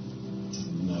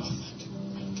didn't know if I could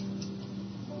make it.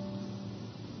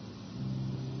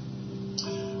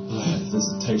 But I had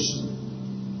visitation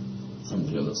from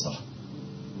the other side.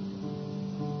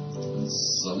 And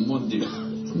someone dear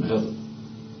from heaven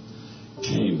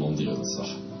came on the other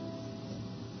side.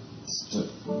 Stood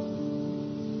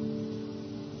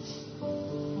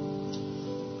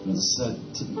and said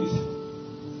to me,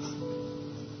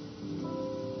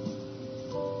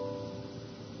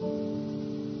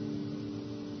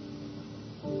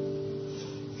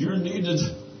 "You're needed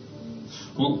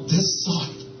on this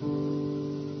side.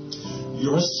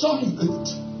 Your assignment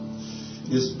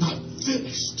is not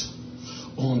finished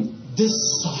on this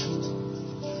side.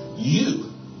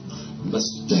 You must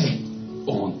stay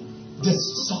on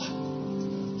this side."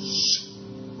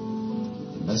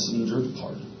 The messenger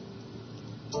departed,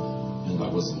 and I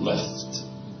was left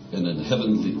in a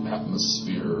heavenly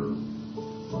atmosphere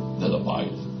that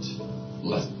abided,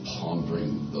 left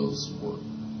pondering those words.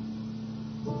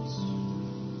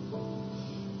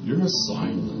 Your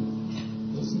assignment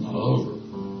is not over.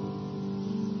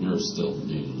 You're still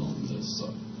needed on this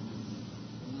side.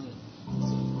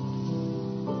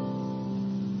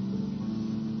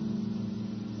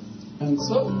 And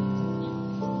so,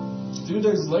 a few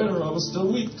days later, I was still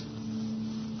weak.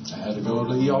 I had to go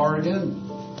to the ER again.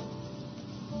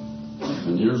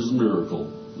 And here's a miracle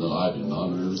that I did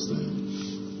not understand.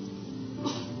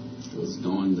 I was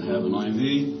going to have an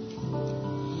IV.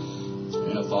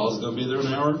 And I thought I was going to be there an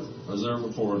hour. I was there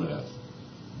for 4.5.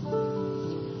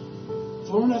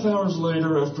 4.5 hours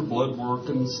later, after blood work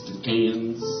and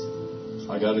scans,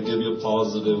 I got to give you a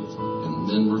positive, and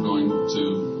then we're going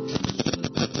to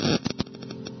condition it.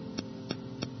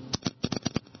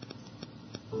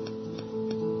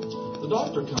 The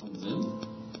doctor comes in,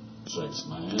 shakes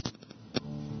my hand,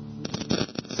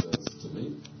 says to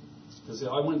me, because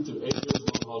I went through 8 years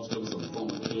of Hodgkin's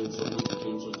lymphoma cancer. I went through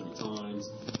cancer 3 times.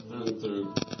 I went through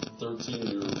 13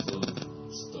 years of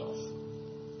stuff.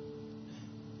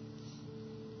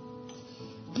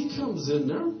 He comes in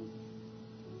there.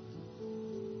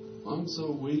 I'm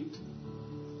so weak.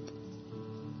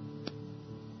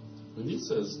 And he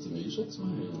says to me, he shakes my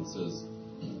hand and says,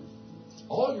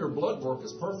 "All your blood work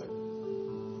is perfect."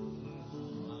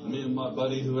 Me and my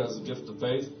buddy who has a gift of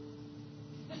faith,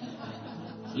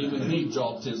 even he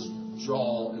dropped his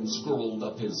jaw and scrolled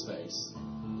up his face.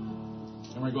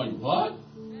 And we're going, "What?"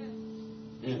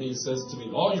 And he says to me,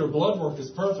 "All your blood work is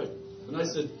perfect." And I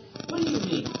said, "What do you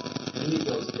mean?" And he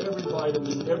goes, "Every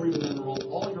vitamin, every mineral,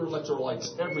 all your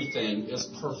electrolytes, everything is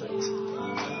perfect."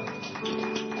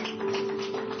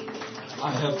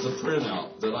 I have the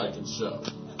printout that I can show.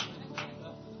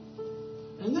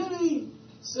 And then he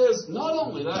says, not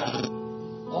only that,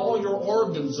 all your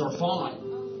organs are fine.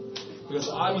 Because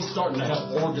I was starting to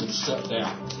have organs shut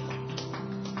down.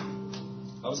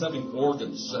 I was having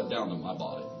organs shut down in my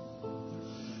body.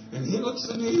 And he looks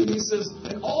at me and he says,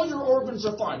 "And all your organs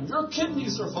are fine. Your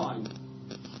kidneys are fine.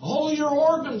 All your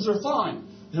organs are fine."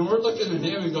 And we're looking at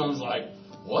him and going like,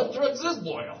 "What drugs is this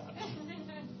boy on?"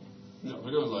 No,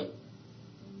 we're going like.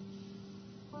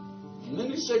 And then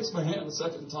he shakes my hand a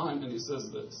second time and he says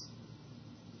this: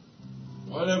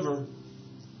 "Whatever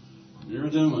you're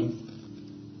doing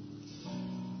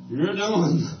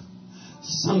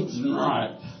something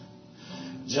right.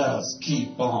 Just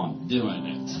keep on doing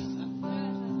it.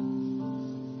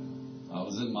 I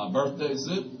was in my birthday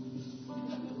suit.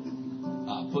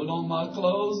 I put on my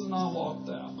clothes and I walked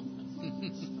out.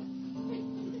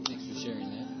 Thanks for sharing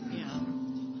that.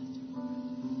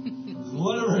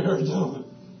 Whatever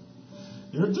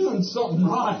you're doing something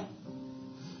right.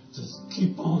 Just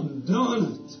keep on doing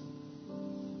it.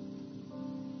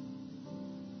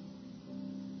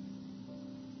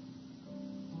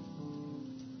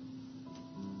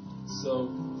 So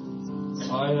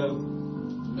I have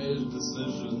made a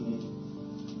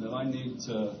decision that I need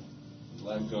to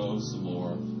let go some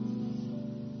more.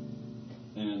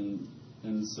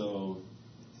 And so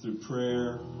through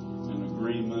prayer and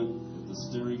agreement with the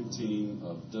steering team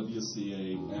of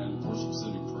WCA and Worship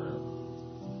City Prayer,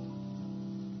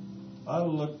 I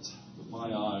looked with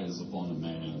my eyes upon a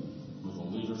man with a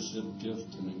leadership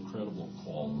gift and incredible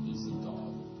qualities of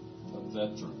God, a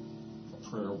veteran, a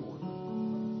prayer warrior.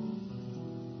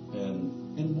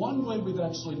 And in one way, we've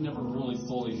actually never really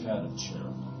fully had a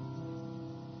chairman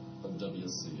of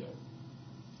WCA.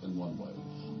 In one way,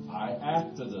 I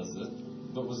acted as it,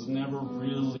 but was never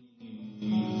really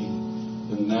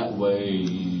in that way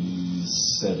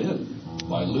set in.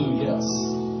 By Lou, yes,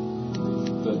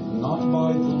 but not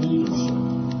by the leadership.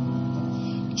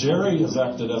 Jerry has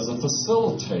acted as a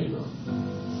facilitator,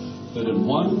 but in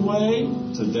one way,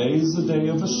 today's the day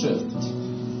of a shift,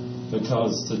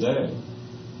 because today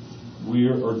we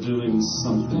are doing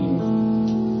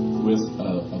something with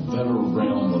a better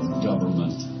realm of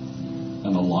government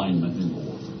and alignment in order.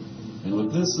 And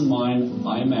with this in mind,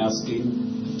 I'm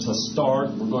asking to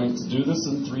start, we're going to do this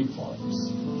in 3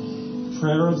 parts.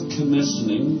 Prayer of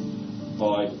commissioning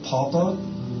by Papa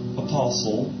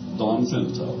Apostle Don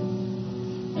Finto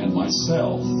and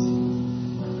myself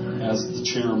as the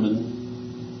chairman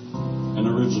and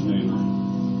originator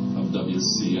of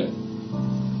WCA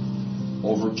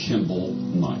over Kimball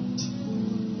Knight.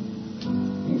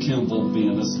 And Kimball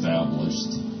being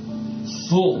established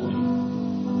fully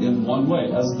in one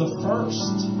way as the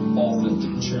first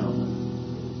authentic chairman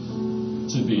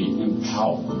to be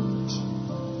empowered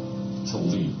to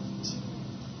lead.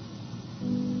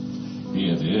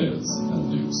 It is a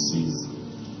new season.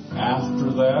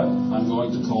 After that, I'm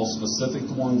going to call specific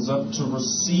ones up to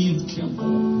receive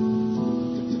Kimball,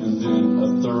 and then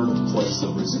a third place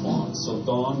of response. So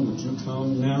Don, would you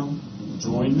come now and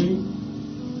join me?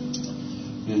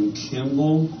 And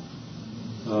Kimball,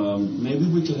 maybe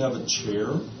we could have a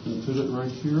chair and put it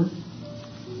right here.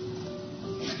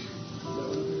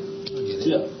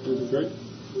 Yeah, that'd be great.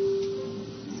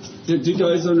 Do you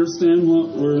guys understand what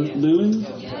we're doing?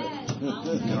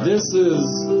 This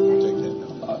is,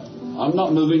 I'm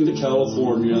not moving to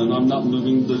California, and I'm not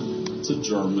moving to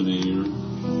Germany, or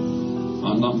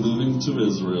I'm not moving to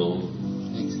Israel.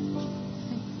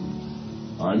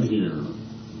 I'm here.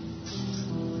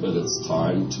 But it's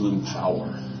time to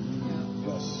empower.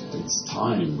 It's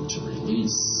time to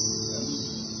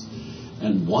release.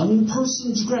 And one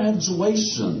person's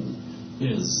graduation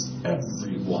is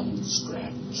everyone's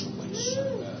graduation.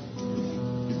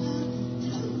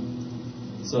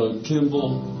 So,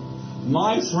 Kimball,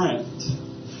 my friend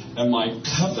and my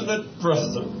covenant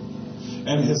brother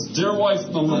and his dear wife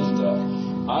Melinda,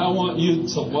 I want you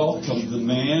to welcome the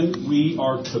man we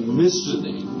are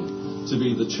commissioning to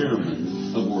be the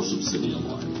chairman of Worship City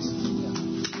Alliance.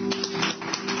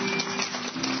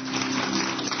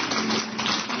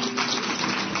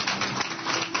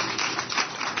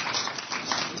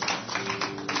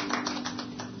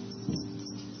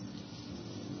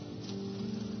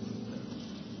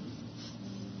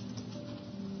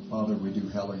 Father, we do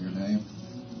hallow your name.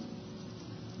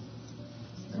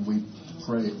 And we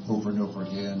pray over and over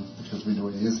again, because we know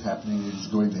it is happening, it is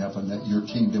going to happen, that your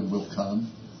kingdom will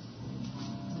come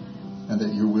and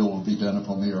that your will be done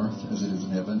upon the earth as it is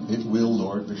in heaven. It will,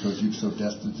 Lord, because you've so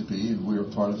destined to be, and we are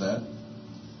part of that.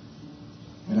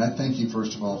 And I thank you,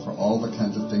 first of all, for all the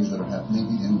kinds of things that are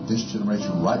happening in this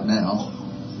generation right now,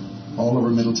 all over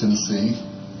Middle Tennessee,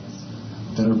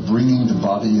 that are bringing the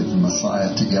body of the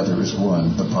Messiah together as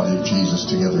one, the body of Jesus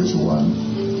together as one.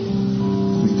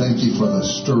 We thank you for the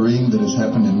stirring that has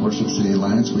happened in Worship City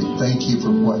Alliance. We thank you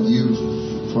for what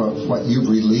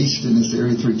you've released in this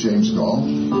area through James Goll,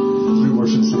 through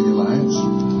Worship City Alliance.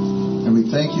 And we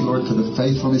thank you, Lord, for the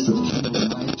faithfulness of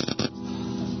Kimball Knight.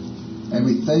 And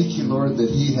we thank you, Lord,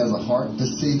 that he has a heart to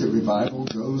see that revival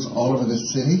goes all over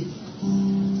this city,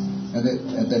 and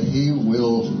that he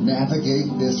will navigate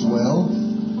this well.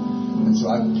 And so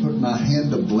I put my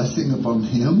hand of blessing upon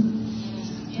him.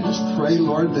 I just pray,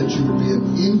 Lord, that you would be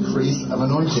an increase of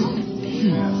anointing.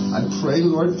 I pray,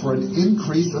 Lord, for an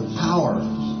increase of power.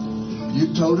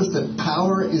 You told us that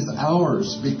power is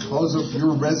ours because of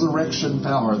your resurrection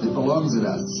power that belongs in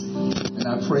us. And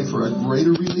I pray for a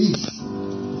greater release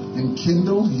in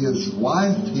Kendall, his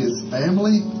wife, his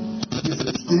family, his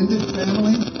extended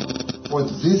family, for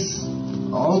this,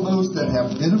 all those that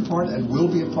have been a part and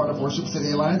will be a part of Worship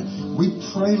City Alliance. We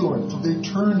pray, Lord, for the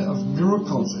return of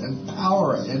miracles and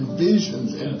power and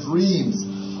visions and dreams,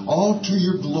 all to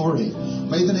your glory.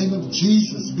 May the name of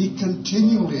Jesus be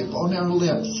continually upon our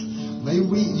lips. May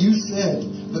you said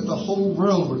that the whole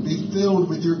world would be filled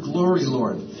with your glory,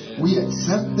 Lord. We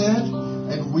accept that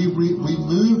and we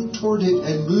move toward it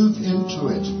and move into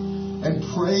it. And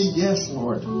pray, yes,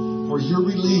 Lord, for your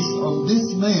release on this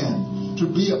man to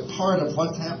be a part of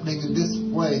what's happening in this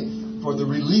way, for the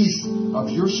release of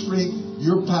your strength,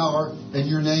 your power, and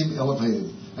your name elevated.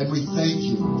 And we thank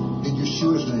you in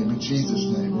Yeshua's name, in Jesus'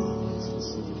 name.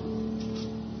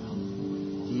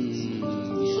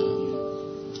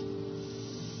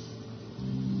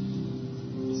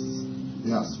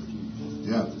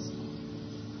 Yeah.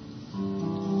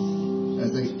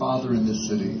 As a father in this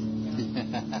city,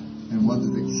 and one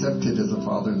that's accepted as a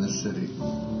father in this city,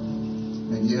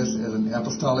 and yes, as an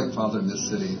apostolic father in this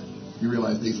city, you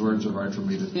realize these words are hard for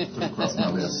me to put across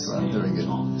my lips, so I'm doing it.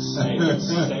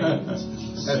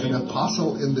 As an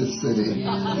apostle in this city,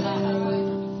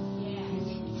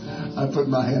 I put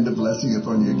my hand of blessing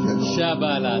upon you,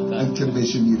 Kendall, and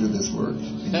commission you to this work.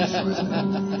 In Yeshua's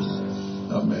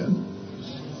name. Amen.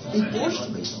 He forced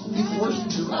me. He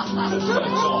forced me.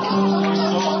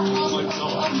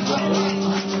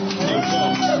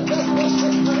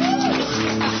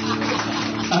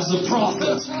 As a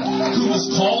prophet who was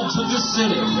called to this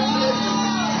city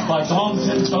by Don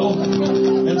Pinto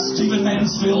and Stephen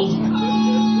Mansfield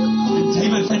and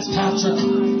David Fitzpatrick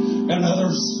and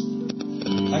others,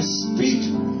 I speak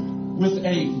with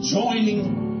a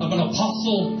joining of an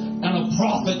apostle and a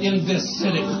prophet in this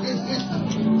city.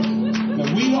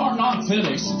 But we are not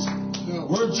finished.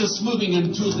 We're just moving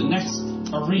into the next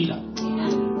arena.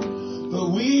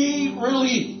 But we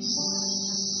release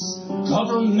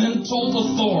governmental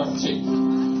authority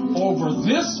over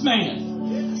this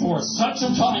man for such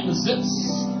a time as this.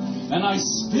 And I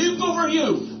speak over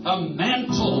you a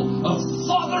mantle of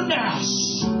Father Nash.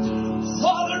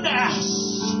 Father Nash.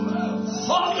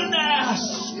 Father Nash.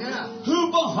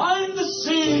 Who behind the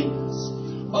scenes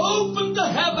opened the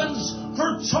heavens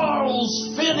for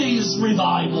Charles Finney's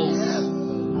revival.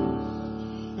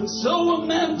 And so a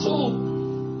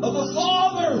mantle of a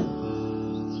Father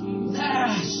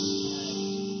Nash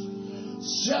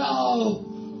shall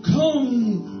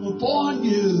come upon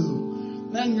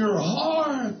you, and your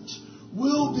heart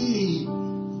will be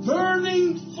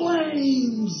burning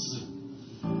flames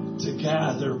to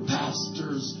gather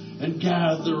pastors and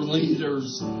gather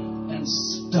leaders and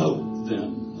stoke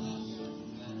them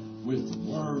with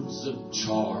words of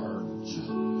charge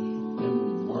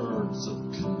and words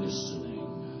of commissioning.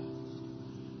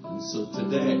 And so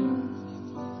today,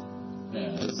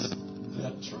 as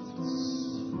veterans,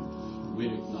 we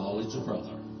acknowledge a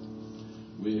brother,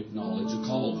 we acknowledge a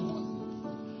called one,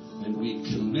 and we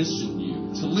commission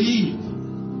you to lead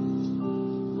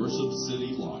Worship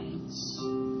City Alliance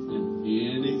and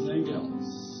anything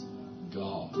else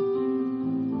God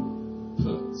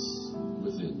puts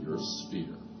within your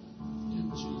sphere. In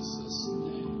Jesus'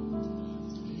 name.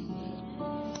 Amen.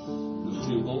 Now,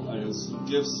 Jim, I have some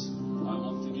gifts I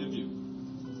want to give you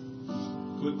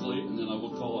quickly, and then I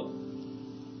will call it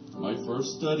my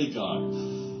first study guide,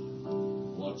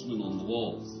 Watchmen on the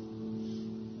Walls.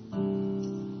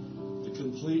 The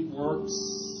complete works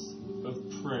of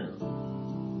prayer,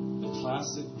 the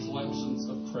classic collections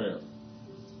of prayer.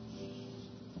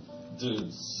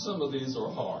 Dude, some of these are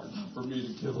hard for me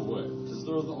to give away because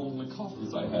they're the only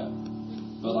copies I have.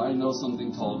 But I know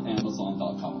something called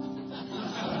Amazon.com.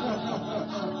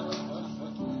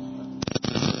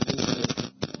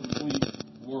 Complete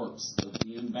works of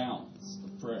the imbalance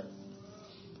of prayer.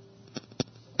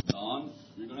 Don,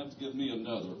 you're going to have to give me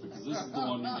another because this is the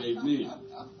one you gave me.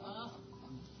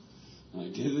 And I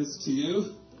give this to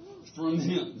you from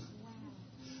him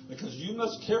because you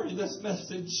must carry this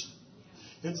message.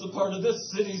 It's a part of this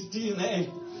city's DNA.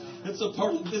 It's a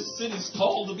part of this city's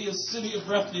call to be a city of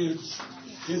refuge.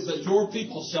 Is that your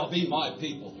people shall be my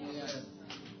people.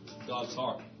 God's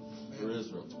heart for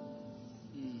Israel.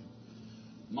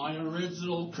 My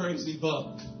original crazy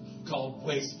book called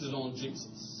Wasted on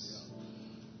Jesus.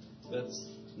 That's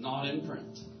not in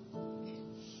print.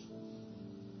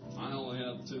 I only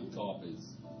have 2 copies.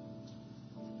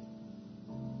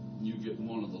 You get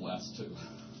one of the last 2.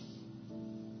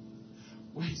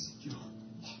 waste your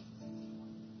life.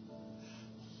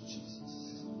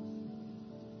 Jesus.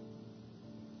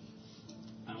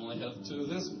 I only have two of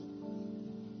this.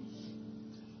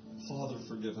 Father,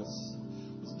 Forgive Us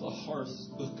was the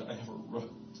hardest book I ever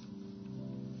wrote.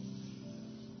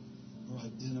 Where I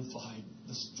identified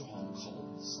the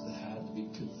strongholds that had to be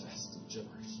confessed in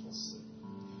generational sin.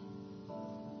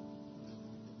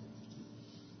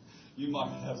 You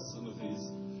might have some of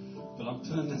these, but I'm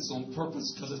doing this on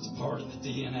purpose because it's a part of the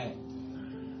DNA.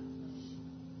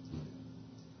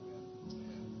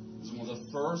 It's one of the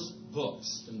first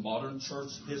books in modern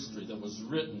church history that was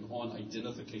written on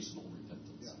identificational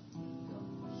repentance.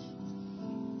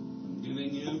 I'm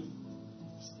giving you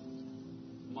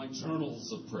my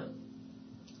journals of prayer.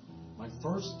 My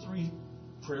first 3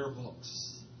 prayer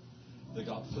books that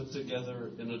got put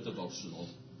together in a devotional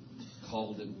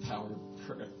called Empowered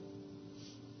Prayer.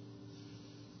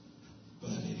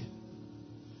 Buddy,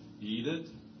 eat it,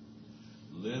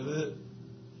 live it,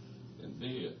 and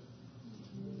be it.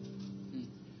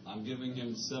 I'm giving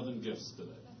him 7 gifts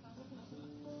today.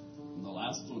 And the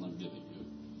last one I'm giving you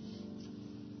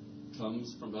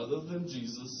comes from other than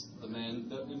Jesus, the man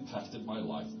that impacted my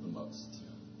life the most,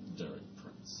 Derek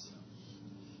Prince.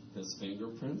 His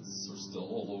fingerprints are still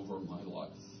all over my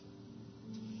life.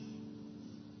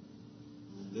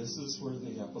 This is where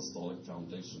the apostolic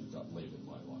foundation got laid in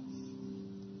my life.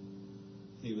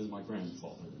 He was my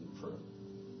grandfather in prayer.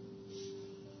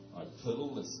 I put a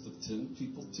list of 10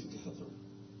 people together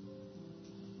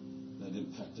that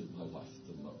impacted my life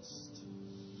the most.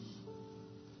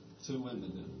 2 women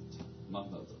in it, my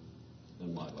mother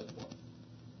and my late wife.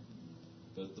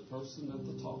 But the person at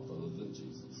the top, other than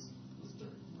Jesus, was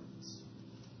Derek Prince.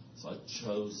 So I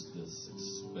chose this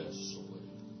especially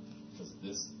because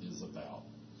this is about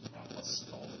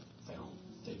apostolic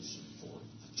foundation for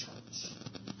the church,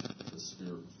 the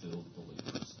Spirit-filled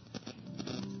believers.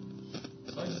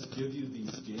 So I just give you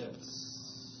these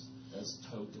gifts as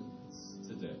tokens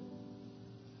today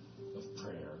of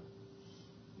prayer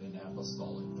and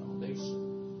apostolic foundation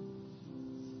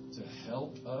to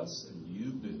help us and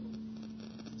you build,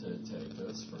 to take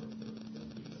us further than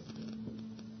we have been.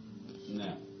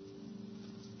 Now,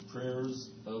 prayers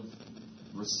of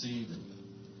receiving.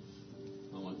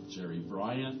 I want Jerry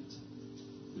Bryant,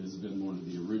 who has been one of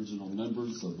the original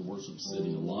members of the Worship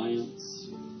City Alliance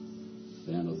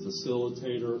and a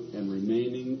facilitator and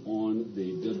remaining on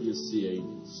the WCA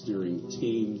steering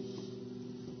team.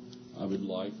 I would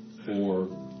like for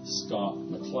Scott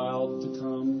McLeod to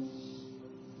come.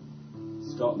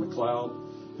 Scott McLeod,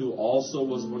 who also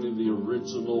was one of the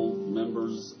original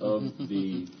members of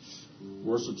the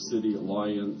Worship City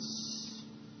Alliance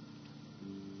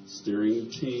steering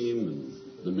team and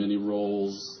the many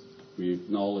roles. We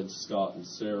acknowledge Scott and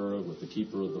Sarah with the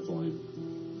Keeper of the Flame.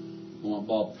 I want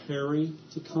Bob Perry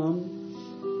to come,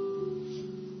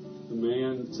 the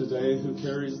man today who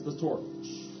carries the torch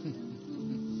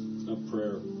of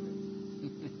prayer.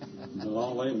 But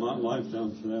I'll lay my life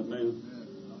down for that man.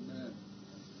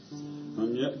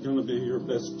 I'm yet going to be your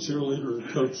best cheerleader and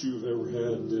coach you've ever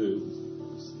had, dude.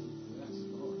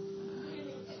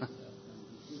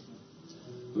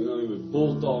 I'm going to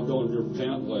bulldog on your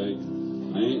pant leg.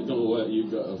 I ain't going to let you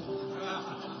go.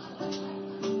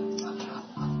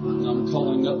 And I'm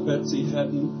calling up Betsy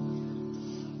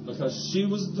Hedden because she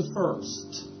was the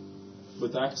first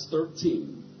with Acts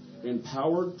 13,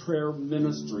 Empowered Prayer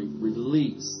Ministry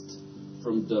released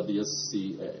from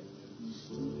WCA.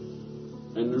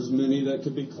 And there's many that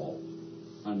could be called.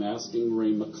 I'm asking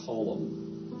Ray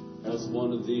McCollum as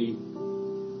one of the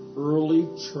early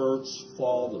church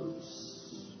fathers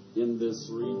in this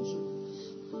region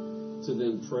to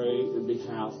then pray in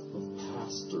behalf of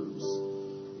pastors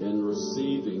in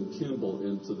receiving Kimball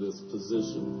into this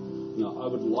position. Now, I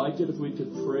would like it if we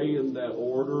could pray in that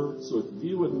order. So if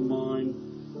you wouldn't mind,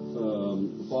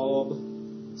 Bob,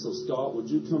 so Scott, would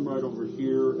you come right over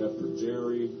here after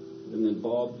Jerry? And then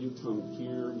Bob, you come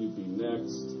here, you be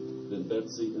next, then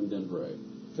Betsy, and then Ray.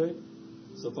 Okay?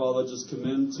 So Father, I just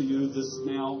commend to you this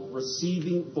now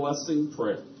receiving blessing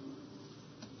prayer.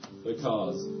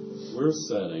 Because we're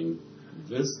setting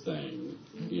this thing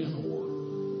in order.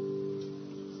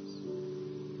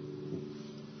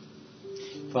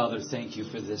 Father, thank you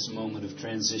for this moment of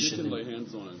transition. You can lay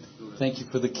hands on it. Thank you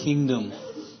for the kingdom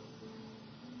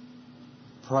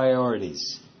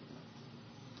priorities.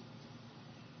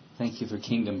 Thank you for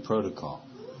kingdom protocol.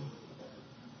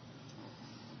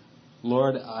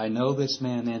 Lord, I know this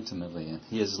man intimately, and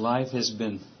his life has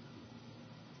been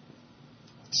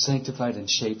sanctified and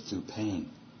shaped through pain.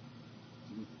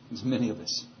 There's many of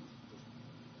us.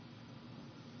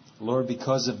 Lord,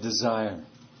 because of desire,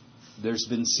 There's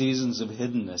been seasons of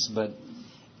hiddenness, but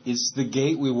it's the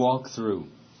gate we walk through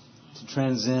to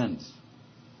transcend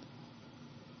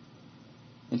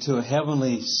into a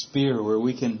heavenly sphere where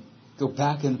we can go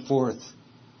back and forth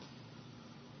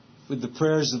with the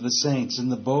prayers of the saints,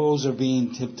 and the bowls are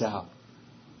being tipped out.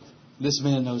 This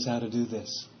man knows how to do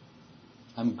this.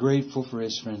 I'm grateful for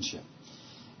his friendship.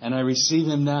 And I receive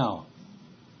him now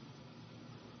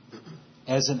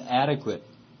as an adequate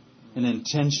and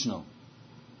intentional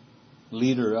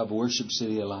leader of Worship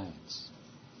City Alliance.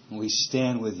 And we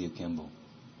stand with you, Kimball.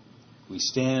 We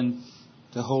stand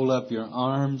to hold up your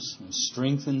arms and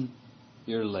strengthen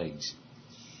your legs.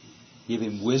 Give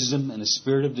him wisdom and a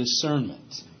spirit of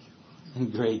discernment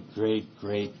and great, great,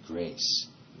 great grace.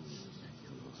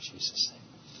 In Jesus' name.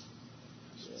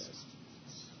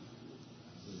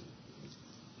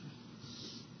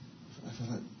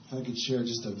 If I could share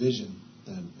just a vision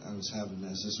that I was having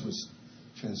as this was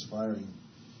transpiring,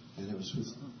 and it was with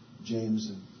James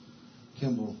and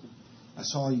Kimball. I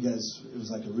saw you guys. It was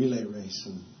like a relay race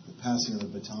and the passing of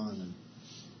the baton,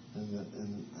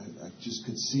 and I just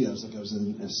could see. I was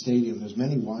in a stadium. There's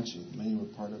many watching. Many were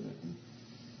part of it,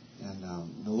 and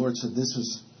the Lord said, "This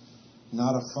is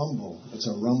not a fumble. It's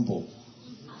a rumble."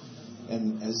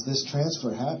 And as this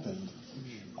transfer happened,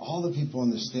 all the people in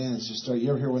the stands just start. You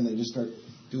ever hear when they just start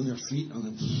doing their feet on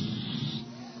the?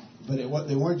 But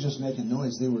they weren't just making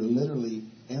noise. They were literally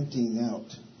emptying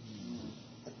out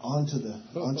onto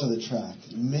the track.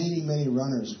 Many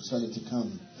runners started to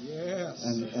come. Yes.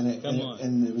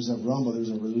 And it was a rumble. There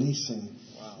was a releasing.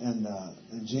 Wow.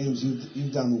 And James,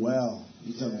 you've done well.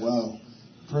 You've done well.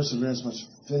 Perseverance must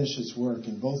finish its work,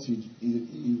 and both you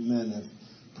men have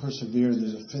persevered.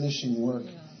 There's a finishing work.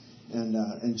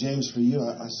 And James, for you,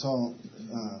 I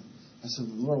said,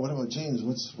 Lord, what about James?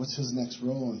 What's his next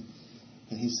role? And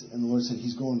the Lord said,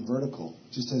 he's going vertical.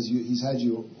 Just as he's had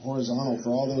you horizontal for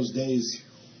all those days.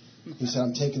 He said,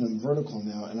 I'm taking him vertical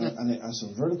now. And I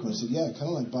said, vertical? He said, yeah, kind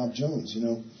of like Bob Jones,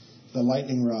 the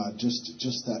lightning rod,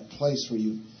 just that place where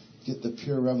you get the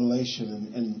pure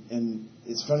revelation. And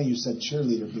it's funny you said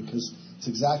cheerleader, because it's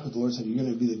exactly what the Lord said. You're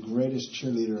going to be the greatest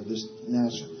cheerleader of this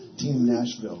team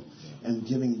Nashville, and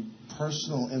giving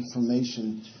personal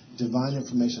information, divine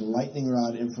information, lightning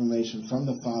rod information from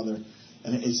the Father.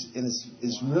 And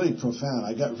it's really profound.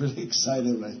 I got really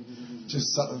excited when I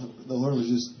just saw the Lord was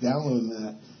just downloading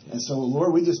that. And so,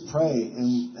 Lord, we just pray.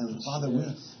 And Father,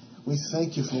 we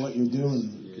thank you for what you're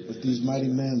doing with these mighty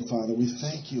men, Father. We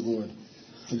thank you, Lord,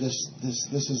 for this.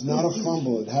 This is not a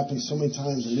fumble. It happens so many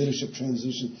times in leadership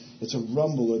transition. It's a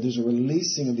rumble, Lord. There's a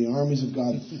releasing of the armies of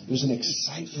God. There's an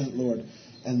excitement, Lord.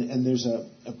 And there's a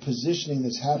positioning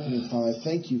that's happening, Father. I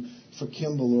thank you for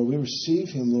Kimball, Lord. We receive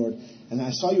him, Lord. And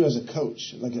I saw you as a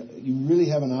coach. You really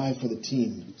have an eye for the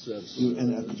team.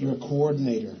 You're a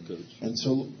coordinator. And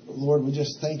so, Lord, we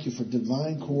just thank you for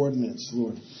divine coordinates,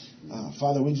 Lord.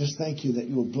 Father, we just thank you that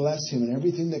you will bless him and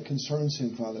everything that concerns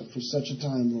him, Father, for such a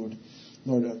time, Lord.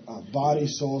 Lord, body,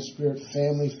 soul, spirit,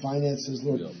 family, finances,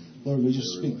 Lord. Lord, we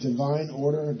just speak divine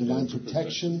order, divine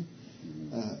protection.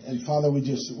 And Father, we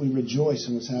rejoice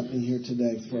in what's happening here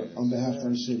today on behalf of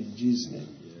our city. In Jesus'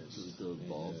 name.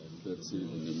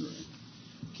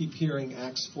 Keep hearing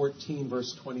Acts 14,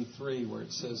 verse 23, where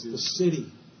it says, the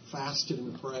city fasted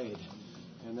and prayed,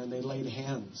 and then they laid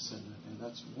hands. And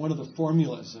that's one of the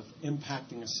formulas of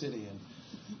impacting a city. And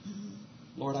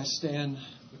Lord, I stand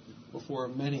before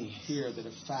many here that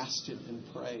have fasted and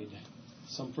prayed,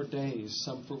 some for days,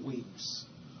 some for weeks,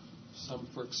 some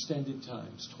for extended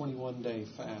times, 21-day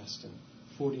fast and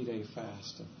 40-day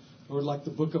fast. And Lord, like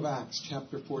the book of Acts,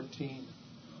 chapter 14,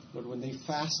 Lord, when they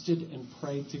fasted and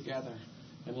prayed together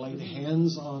and laid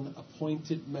hands on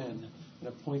appointed men and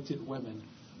appointed women,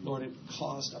 Lord, it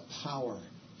caused a power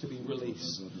to be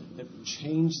released that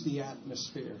changed the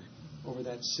atmosphere over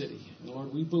that city. And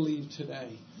Lord, we believe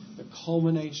today the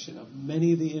culmination of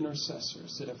many of the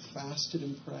intercessors that have fasted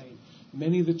and prayed,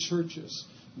 many of the churches,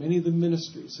 many of the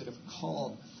ministries that have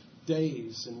called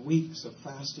days and weeks of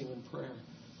fasting and prayer.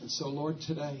 And so, Lord,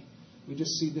 today we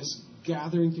just see this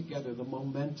gathering together, the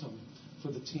momentum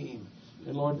for the team.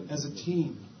 And Lord, as a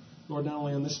team, Lord, not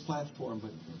only on this platform,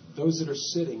 but those that are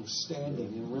sitting,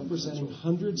 standing, and representing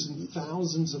hundreds and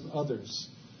thousands of others,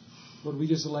 Lord, we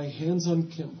just lay hands on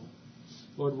Kimball.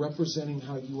 Lord, representing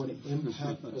how you want to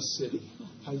impact a city,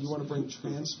 how you want to bring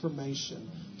transformation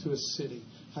to a city,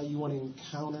 how you want to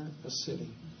encounter a city.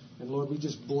 And Lord, we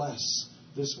just bless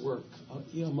this work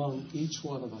among each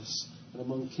one of us and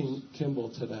among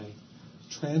Kimball today.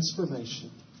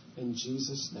 Transformation in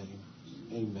Jesus' name.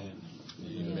 Amen.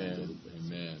 Amen.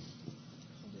 Amen.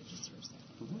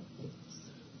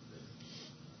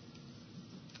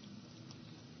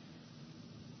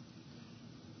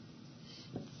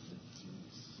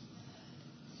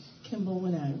 Kimball,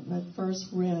 when I first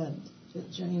read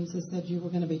that James has said you were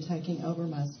going to be taking over,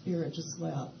 my spirit just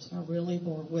leapt. I really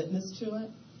bore witness to it.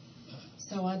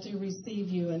 So I do receive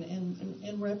you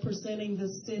in representing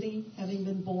this city, having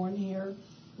been born here,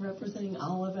 representing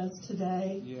all of us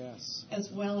today, Yes.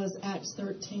 as well as Acts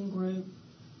 13 group,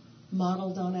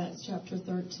 modeled on Acts chapter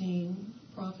 13,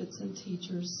 prophets and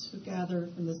teachers who gather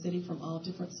from the city from all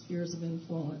different spheres of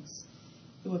influence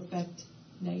who affect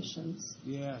nations.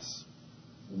 Yes.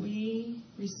 We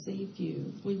receive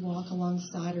you. We walk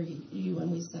alongside you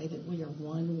and we say that we are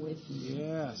one with you.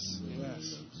 Yes.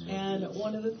 Yes. And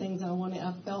one of the things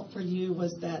I felt for you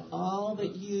was that all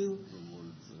that you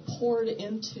poured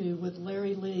into with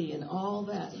Larry Lee and all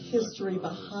that history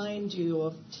behind you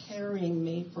of tarry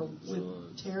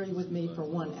with me for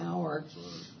 1 hour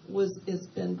it's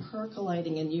been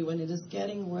percolating in you, and it is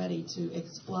getting ready to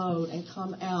explode and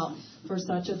come out for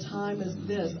such a time as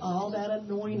this. All that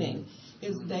anointing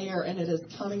is there, and it is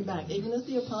coming back. Even as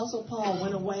the Apostle Paul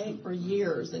went away for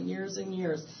years and years and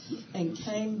years and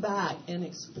came back and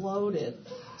exploded,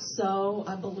 so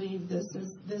I believe this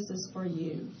is for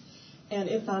you. And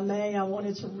if I may, I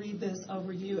wanted to read this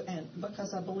over you, and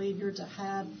because I believe you're to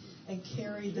have and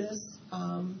carry this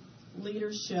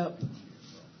leadership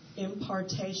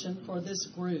impartation for this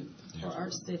group, for our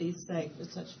city's sake.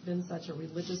 It's been such a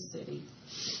religious city.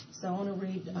 So I want to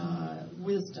read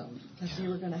wisdom, because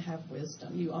you are going to have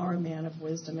wisdom. You are a man of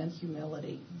wisdom and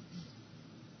humility.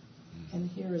 And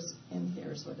here's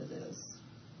what it is.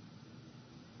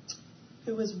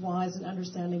 Who is wise and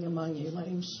understanding among you? Let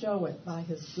him show it by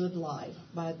his good life,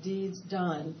 by deeds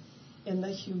done in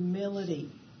the humility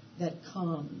that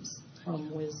comes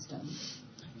from wisdom.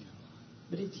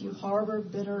 But if you harbor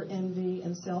bitter envy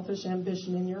and selfish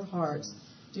ambition in your hearts,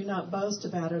 do not boast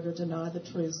about it or deny the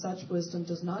truth. Such wisdom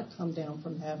does not come down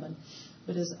from heaven,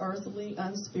 but is earthly,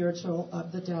 unspiritual,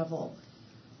 of the devil.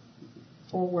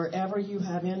 For wherever you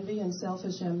have envy and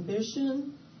selfish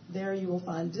ambition, there you will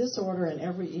find disorder and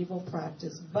every evil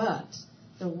practice. But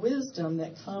the wisdom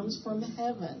that comes from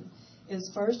heaven is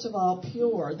first of all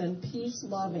pure, then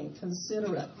peace-loving,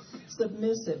 considerate,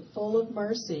 submissive, full of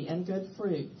mercy and good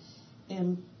fruit,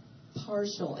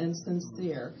 impartial and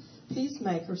sincere.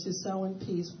 Peacemakers who sow in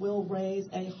peace will raise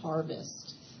a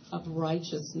harvest of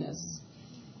righteousness.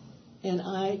 And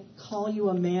I call you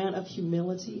a man of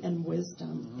humility and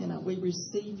wisdom, and we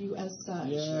receive you as such.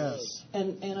 Yes.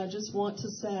 And I just want to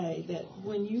say that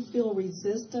when you feel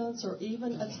resistance or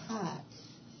even attack,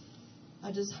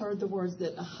 I just heard the words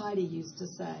that Heidi used to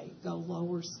say, go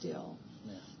lower still.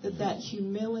 That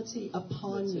humility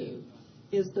upon you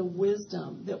is the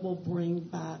wisdom that will bring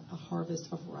back a harvest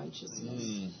of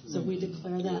righteousness. So we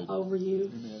declare that over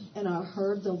you. And I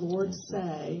heard the Lord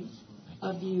say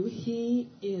of you, He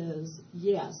is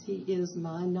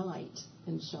my knight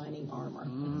in shining armor.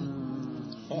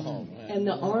 And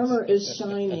the armor is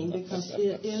shining because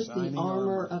it is the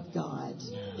armor of God.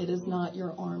 It is not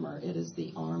your armor. It is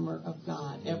the armor of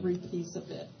God, every piece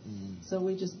of it. So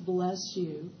we just bless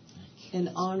you and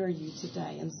honor you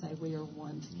today and say we are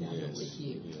one together with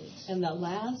you. And the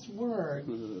last word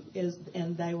is,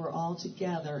 and they were all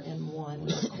together in one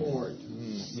accord.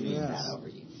 Speak that over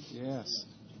you. Yes.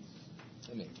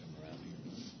 Let me come around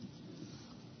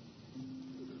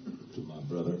here. To my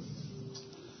brother.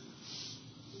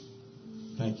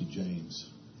 Thank you, James,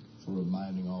 for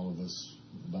reminding all of us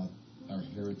about our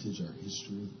heritage, our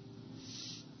history.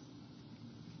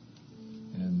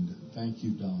 And thank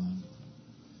you, Don,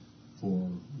 for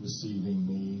receiving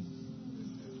me,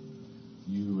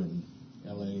 you and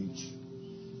LH,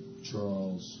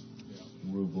 Charles,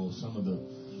 Rubel, some of the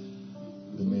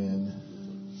men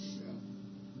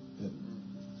that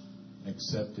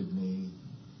accepted me.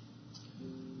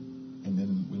 And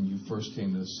then when you first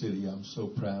came to the city, I'm so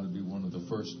proud to be one of the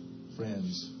first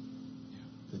friends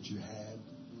that you had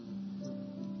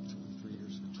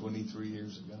 23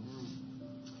 years ago.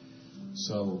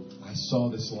 So I saw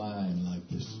this line, like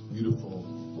this beautiful,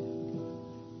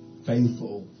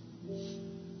 faithful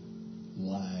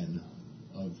line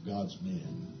of God's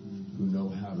men who know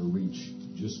how to reach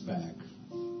just back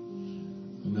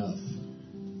enough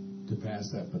to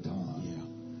pass that baton.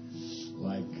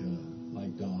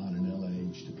 Like Don and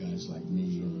LH to guys like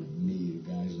me, and me to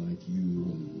guys like you.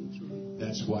 And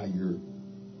that's why you're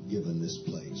given this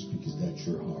place, because that's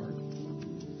your heart.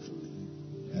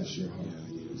 That's your heart.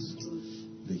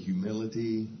 The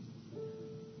humility,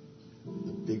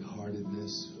 the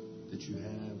big-heartedness that you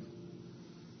have,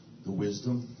 the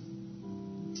wisdom.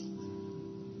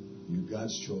 You're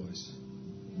God's choice.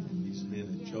 And these men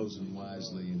have chosen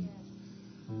wisely. And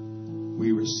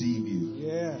we receive you.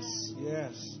 Yes,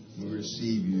 yes. We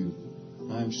receive you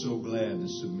I'm so glad to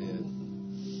submit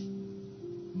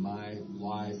my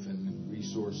life and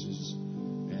resources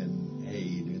and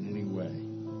aid in any way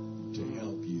to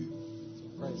help you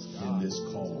in this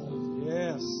call.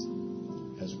 Yes.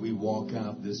 As we walk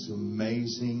out this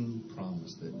amazing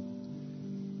promise that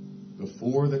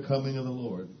before the coming of the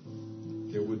Lord,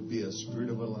 there would be a spirit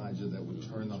of Elijah that would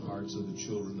turn the hearts of the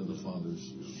children to the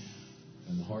fathers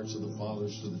and the hearts of the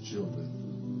fathers to the children.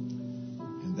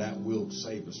 And that will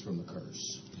save us from the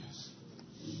curse. Yes.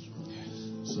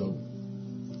 So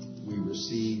we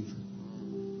receive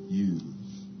you.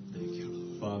 Thank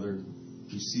you. Father,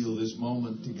 we seal this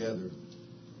moment together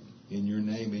in your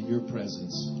name, in your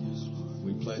presence.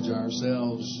 We pledge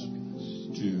ourselves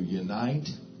to unite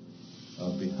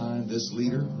behind this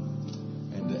leader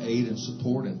and to aid and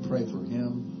support and pray for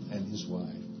him and his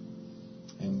wife.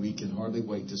 And we can hardly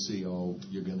wait to see all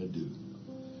you're going to do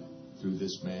through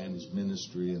this man, his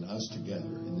ministry, and us together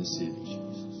in this city.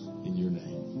 In your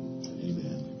name.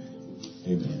 Amen.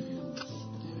 Amen.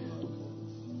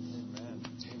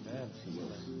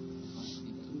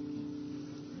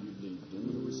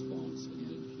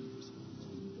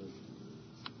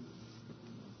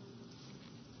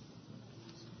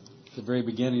 At the very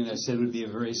beginning, I said it would be a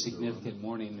very significant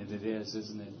morning, and it is,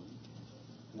 isn't it?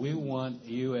 We want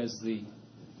you as the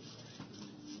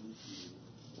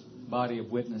body of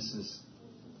witnesses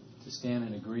to stand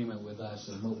in agreement with us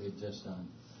in what we've just done.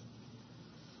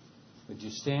 Would you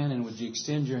stand and would you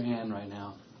extend your hand right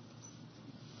now?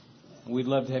 We'd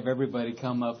love to have everybody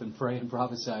come up and pray and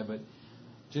prophesy, but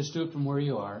just do it from where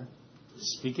you are.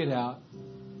 Speak it out.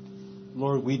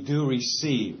 Lord, we do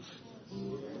receive.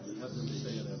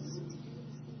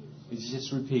 Would you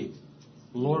just repeat?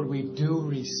 Lord, we do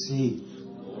receive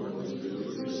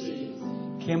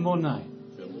Kimball Knight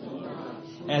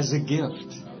as a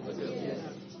gift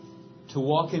to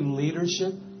walk in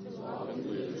leadership,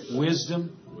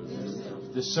 wisdom,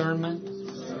 discernment,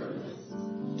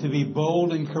 to be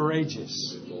bold and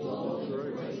courageous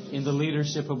in the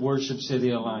leadership of Worship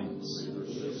City Alliance.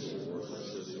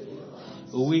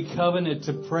 We covenant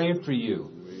to pray for you,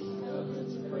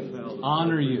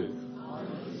 honor you,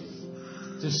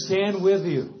 to stand with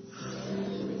you.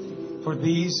 For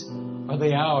these are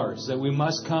the hours that we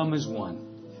must come as one.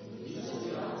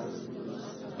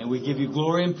 And we give you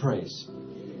glory and praise,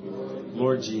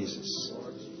 Lord Jesus.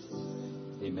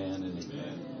 Amen and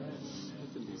amen.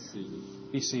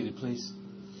 Be seated, please.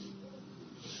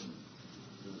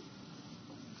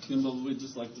 Kimball, we'd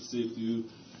just like to see if you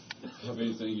have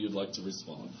anything you'd like to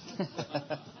respond.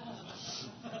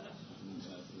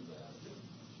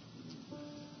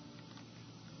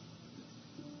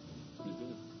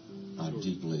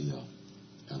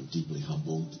 I'm deeply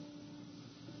humbled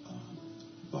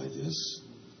by this.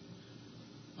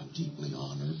 I'm deeply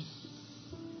honored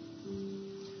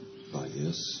by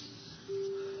this.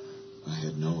 I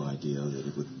had no idea that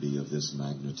it would be of this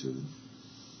magnitude,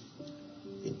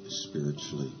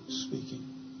 spiritually speaking.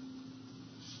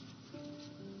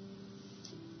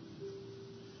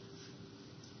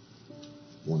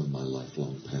 One of my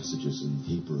lifelong passages in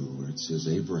Hebrew where it says,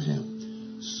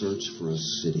 Abraham searched for a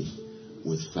city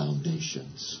with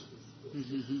foundations,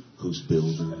 whose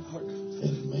builder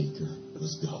and maker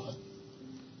was God.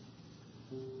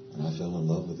 And I fell in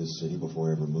love with this city before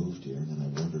I ever moved here, and then I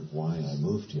wondered why I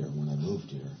moved here. When I moved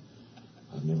here,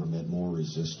 I've never met more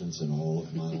resistance in all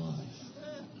of my life.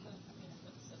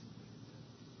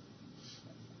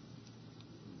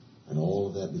 And all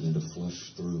of that began to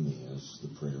flush through me as the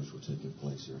prayers were taking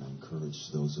place here. And I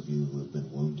encourage those of you who have been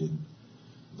wounded,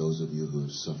 those of you who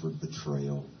have suffered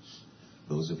betrayal,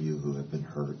 those of you who have been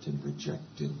hurt and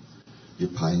rejected.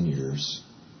 You're pioneers.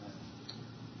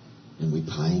 And we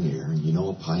pioneer. And you know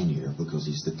a pioneer because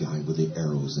he's the guy with the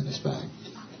arrows in his back.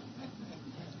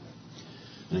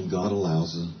 And God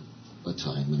allows a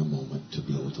time and a moment to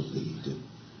be able to lead. And,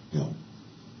 you know,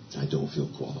 I don't feel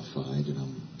qualified, and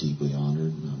I'm deeply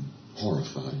honored, and I'm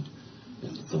horrified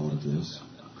at the thought of this.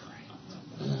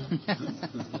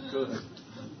 Good.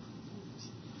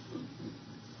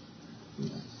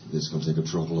 This is going to take a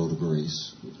truckload of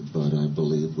grace, but I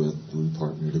believe we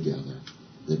partner together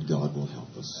that God will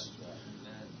help us.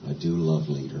 I do love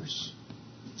leaders.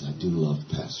 I do love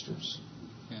pastors.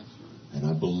 And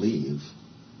I believe,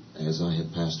 as I have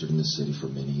pastored in this city for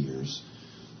many years,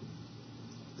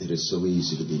 it is so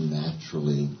easy to be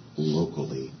naturally,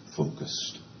 locally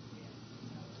focused.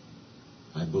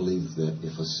 I believe that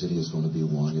if a city is going to be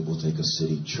won, it will take a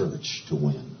city church to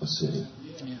win a city.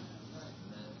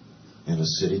 And a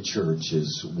city church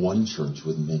is one church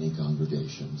with many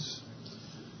congregations.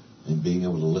 and being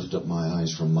able to lift up my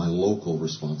eyes from my local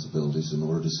responsibilities in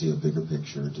order to see a bigger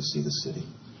picture, to see the city.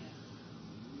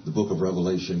 The book of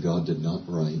Revelation, God did not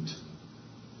write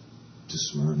to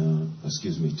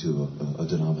to a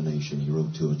denomination. He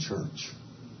wrote to a church.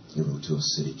 He wrote to a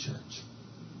city church.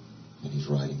 And He's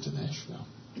writing to Nashville.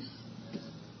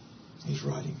 He's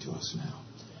writing to us now.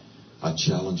 I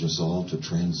challenge us all to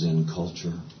transcend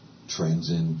culture,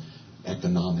 transcend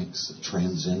economics,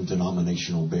 transcend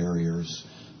denominational barriers,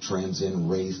 transcend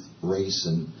race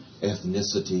and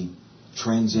ethnicity,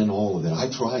 transcend all of that. I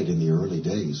tried in the early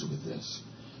days with this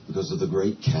because of the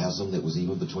great chasm that was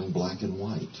even between black and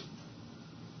white.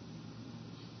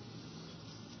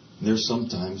 And there's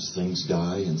sometimes things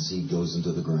die and seed goes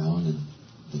into the ground, and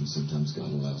then sometimes God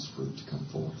allows fruit to come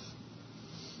forth.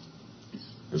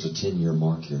 There's a 10-year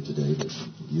mark here today that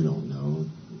you don't know,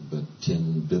 but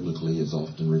 10 biblically is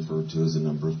often referred to as a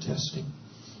number of testing.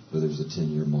 But there's a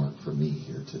 10-year mark for me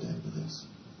here today with this.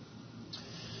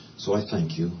 So I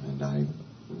thank you, and I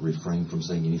refrain from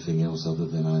saying anything else other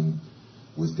than I'm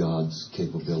with God's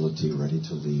capability ready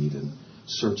to lead and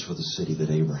search for the city that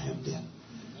Abraham did.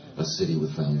 A city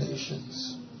with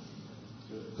foundations.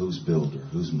 Whose builder,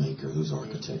 whose maker, whose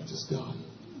architect is God.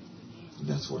 And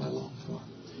that's what I long for.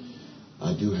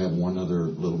 I do have one other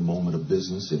little moment of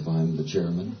business if I'm the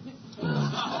chairman.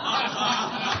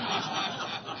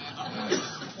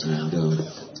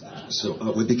 So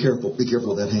be careful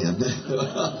with that hand.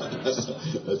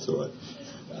 That's all right.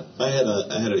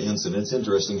 I had an incident. It's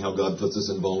interesting how God puts us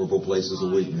in vulnerable places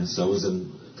of weakness. I was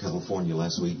in California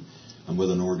last week. I'm with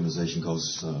an organization called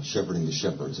Shepherding the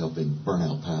Shepherds, helping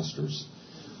burnout pastors.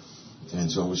 And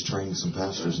so I was training some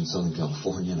pastors in Southern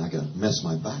California, and I messed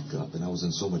my back up, and I was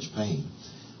in so much pain.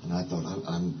 And I thought,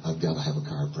 I've got to have a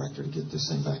chiropractor to get this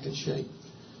thing back in shape.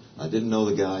 I didn't know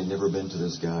the guy, never been to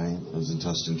this guy. I was in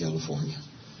Tustin, California.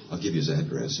 I'll give you his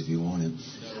address if you want him.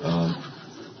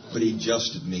 But he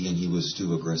adjusted me, and he was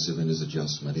too aggressive in his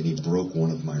adjustment, and he broke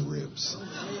one of my ribs.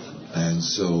 And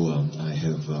so I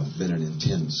have been in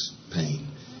intense pain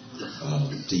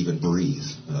to even breathe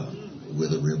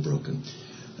with a rib broken.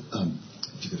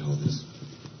 If you could hold this.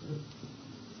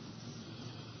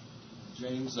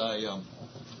 James,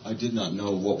 I did not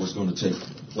know what was going to take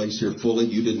place here fully.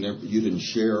 You didn't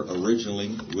share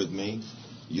originally with me.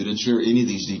 You didn't share any of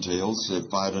these details.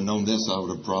 If I'd have known this, I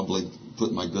would have probably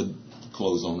put my good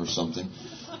clothes on or something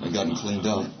and gotten cleaned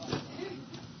up.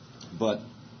 But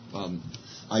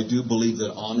I do believe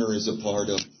that honor is a part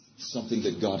of something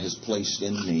that God has placed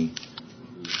in me.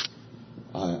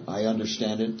 I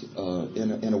understand it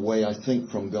in a way I think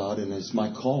from God, and it's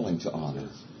my calling to honor,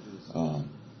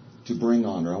 to bring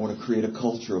honor. I want to create a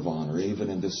culture of honor, even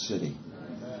in this city.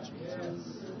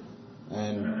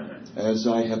 And as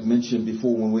I have mentioned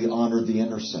before, when we honor the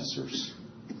intercessors,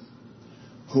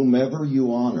 whomever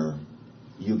you honor,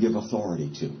 you give authority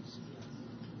to.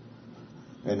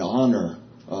 And honor,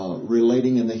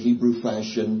 relating in the Hebrew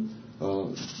fashion,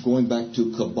 going back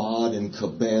to kabod and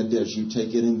kabed, as you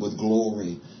take it in with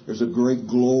glory. There's a great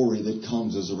glory that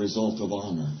comes as a result of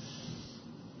honor.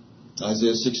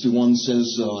 Isaiah 61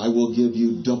 says, I will give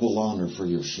you double honor for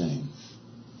your shame.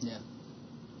 Yeah.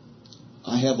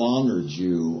 I have honored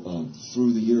you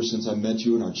through the years since I met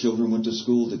you and our children went to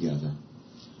school together.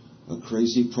 A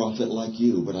crazy prophet like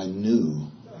you, but I knew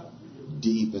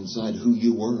deep inside who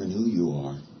you were and who you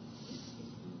are.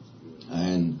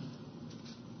 And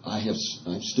I've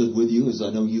stood with you as I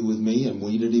know you with me, and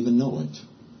we didn't even know it.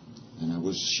 And I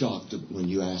was shocked when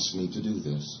you asked me to do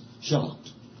this. Shocked.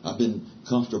 I've been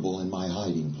comfortable in my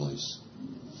hiding place.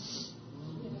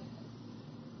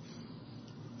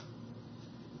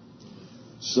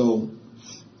 So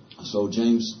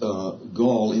James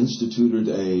Goll instituted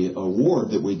a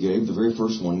award that we gave. The very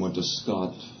first one went to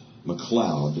Scott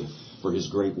McLeod for his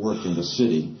great work in the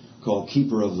city, called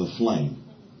Keeper of the Flame.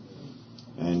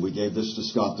 And we gave this to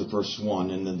Scott, the first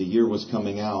one. And then the year was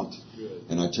coming out.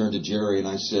 And I turned to Jerry and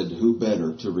I said, who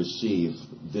better to receive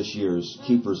this year's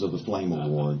Keepers of the Flame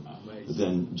Award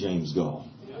than James Goll?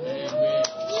 So,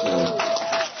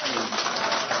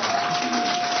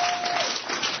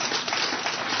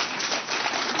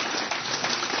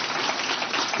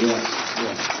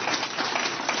 yes.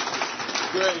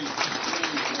 Great.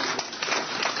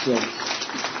 So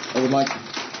I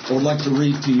would like to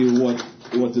read to you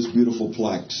what this beautiful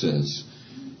plaque says.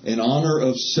 In honor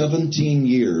of 17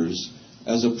 years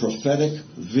as a prophetic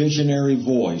visionary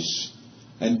voice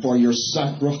and for your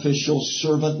sacrificial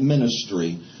servant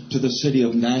ministry to the city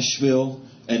of Nashville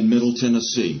and Middle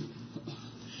Tennessee.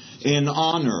 In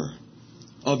honor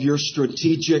of your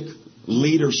strategic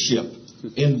leadership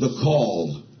in the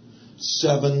call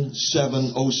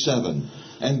 7707,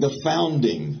 and the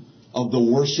founding of the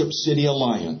Worship City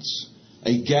Alliance,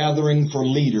 a gathering for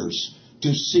leaders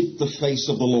to seek the face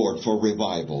of the Lord for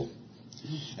revival.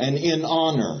 And in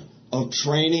honor of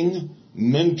training,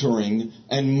 mentoring,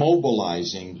 and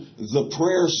mobilizing the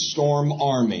Prayer Storm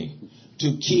Army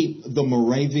to keep the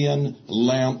Moravian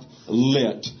lamp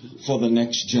lit for the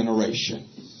next generation.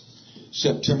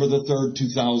 September the 3rd,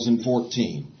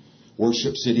 2014,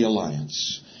 Worship City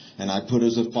Alliance. And I put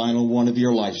as a final one of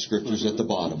your life scriptures at the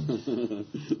bottom.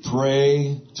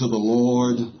 Pray to the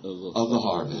Lord of the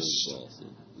harvest.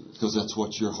 Because that's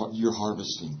what you're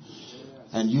harvesting.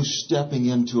 And you stepping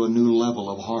into a new level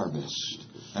of harvest.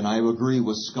 And I agree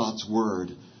with Scott's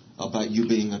word about you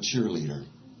being a cheerleader.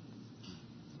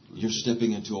 You're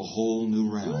stepping into a whole new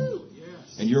realm.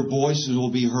 And your voices will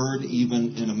be heard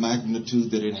even in a magnitude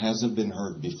that it hasn't been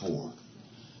heard before.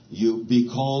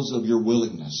 Because of your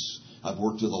willingness. I've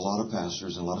worked with a lot of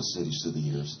pastors in a lot of cities through the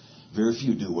years. Very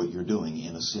few do what you're doing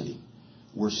in a city.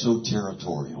 We're so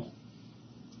territorial.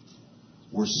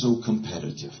 We're so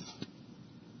competitive.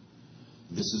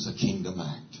 This is a kingdom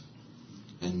act.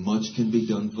 And much can be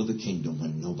done for the kingdom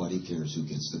when nobody cares who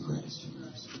gets the credit.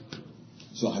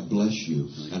 So I bless you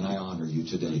and I honor you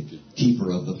today, keeper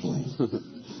of the flame.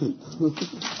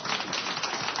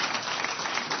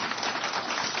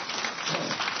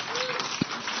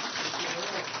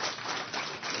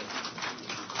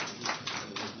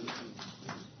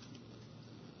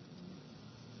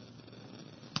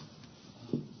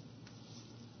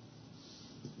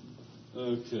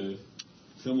 Okay.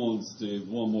 Come on, Steve.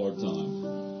 One more time.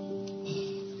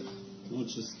 Why don't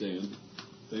you stand?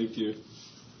 Thank you.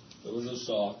 It was a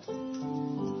shock. I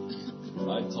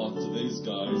talked to these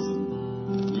guys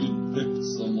and you picked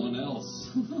someone else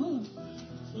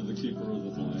for the keeper of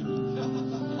the flame.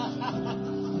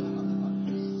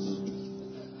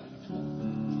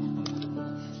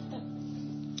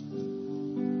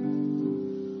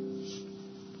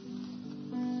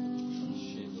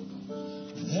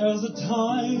 There's a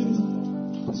time,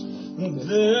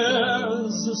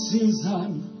 there's a season,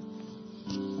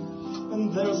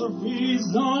 and there's a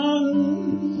reason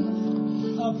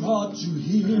I brought you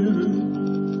here.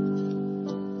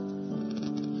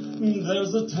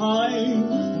 There's a time,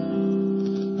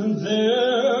 and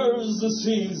there's a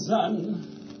season,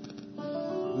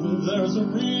 and there's a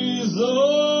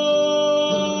reason.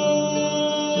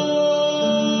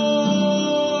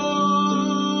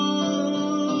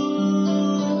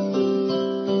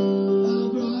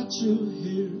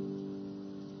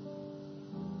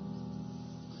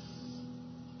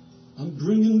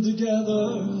 Bringing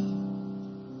together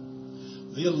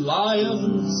the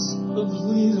alliance of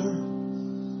leaders.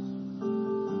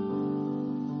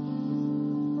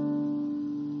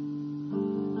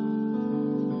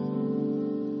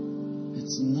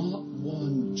 It's not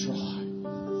one tribe.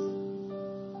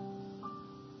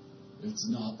 It's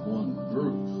not one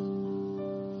group.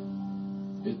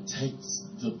 It takes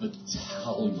the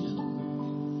battalion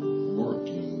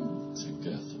working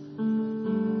together.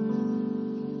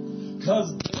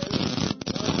 'Cause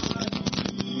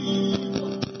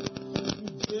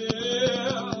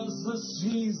there's a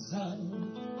season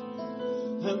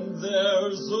and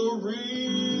there's a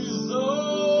reason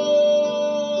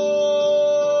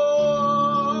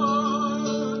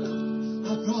I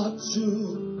brought you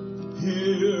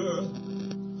here.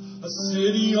 A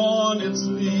city on its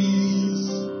knees,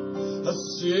 a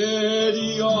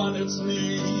city on its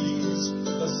knees,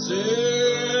 a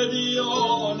city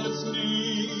on its knees.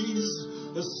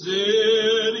 A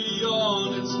city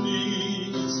on its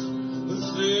knees, a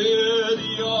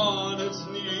city on its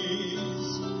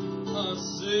knees, a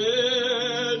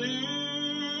city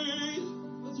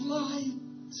of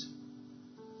light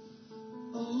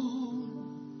on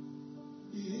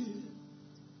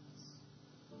its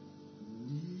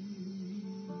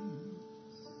knees.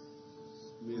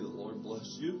 May the Lord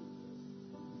bless you,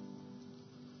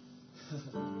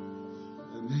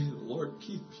 and may the Lord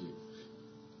keep you.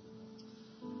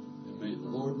 May the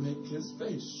Lord make His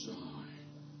face shine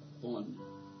upon you.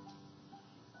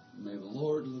 May the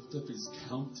Lord lift up His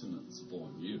countenance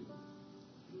upon you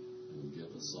and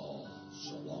give us all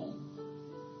shalom.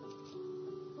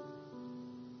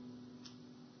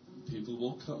 People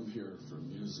will come here for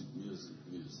music.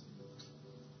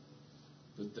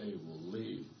 But they will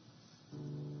leave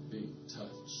being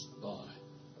touched by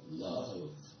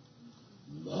love.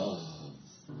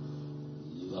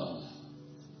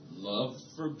 Love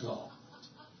for God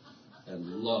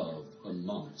and love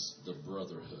amongst the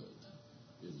brotherhood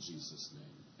in Jesus'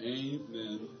 name.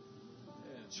 Amen.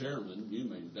 Chairman, you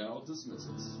may now dismiss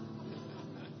us.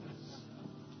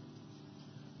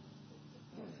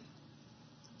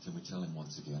 Can we tell him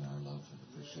once again our love and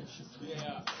appreciation for him?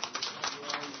 Yeah.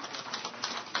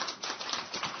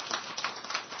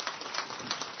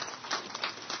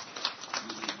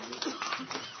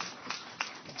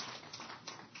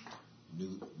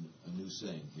 A new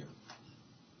saying here.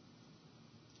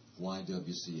 Why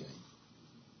WCA?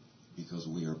 Because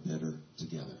we are better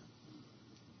together.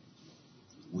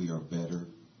 We are better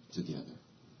together.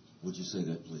 Would you say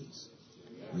that, please?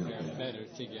 We are better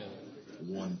together.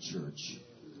 One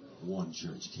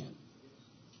church can't.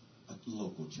 A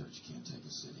local church can't take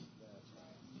a city.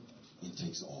 It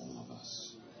takes all of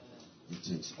us. It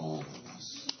takes all of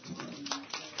us together.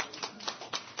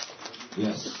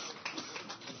 Yes,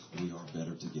 we are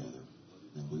better together,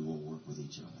 and we will work with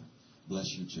each other. Bless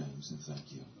you, James, and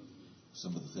thank you.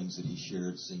 Some of the things that he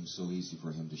shared seemed so easy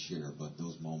for him to share, but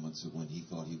those moments when he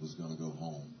thought he was going to go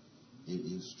home, it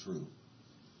is true.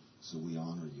 So we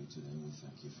honor you today, and we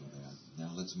thank you for that. Now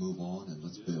let's move on and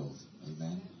let's build.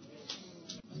 Amen.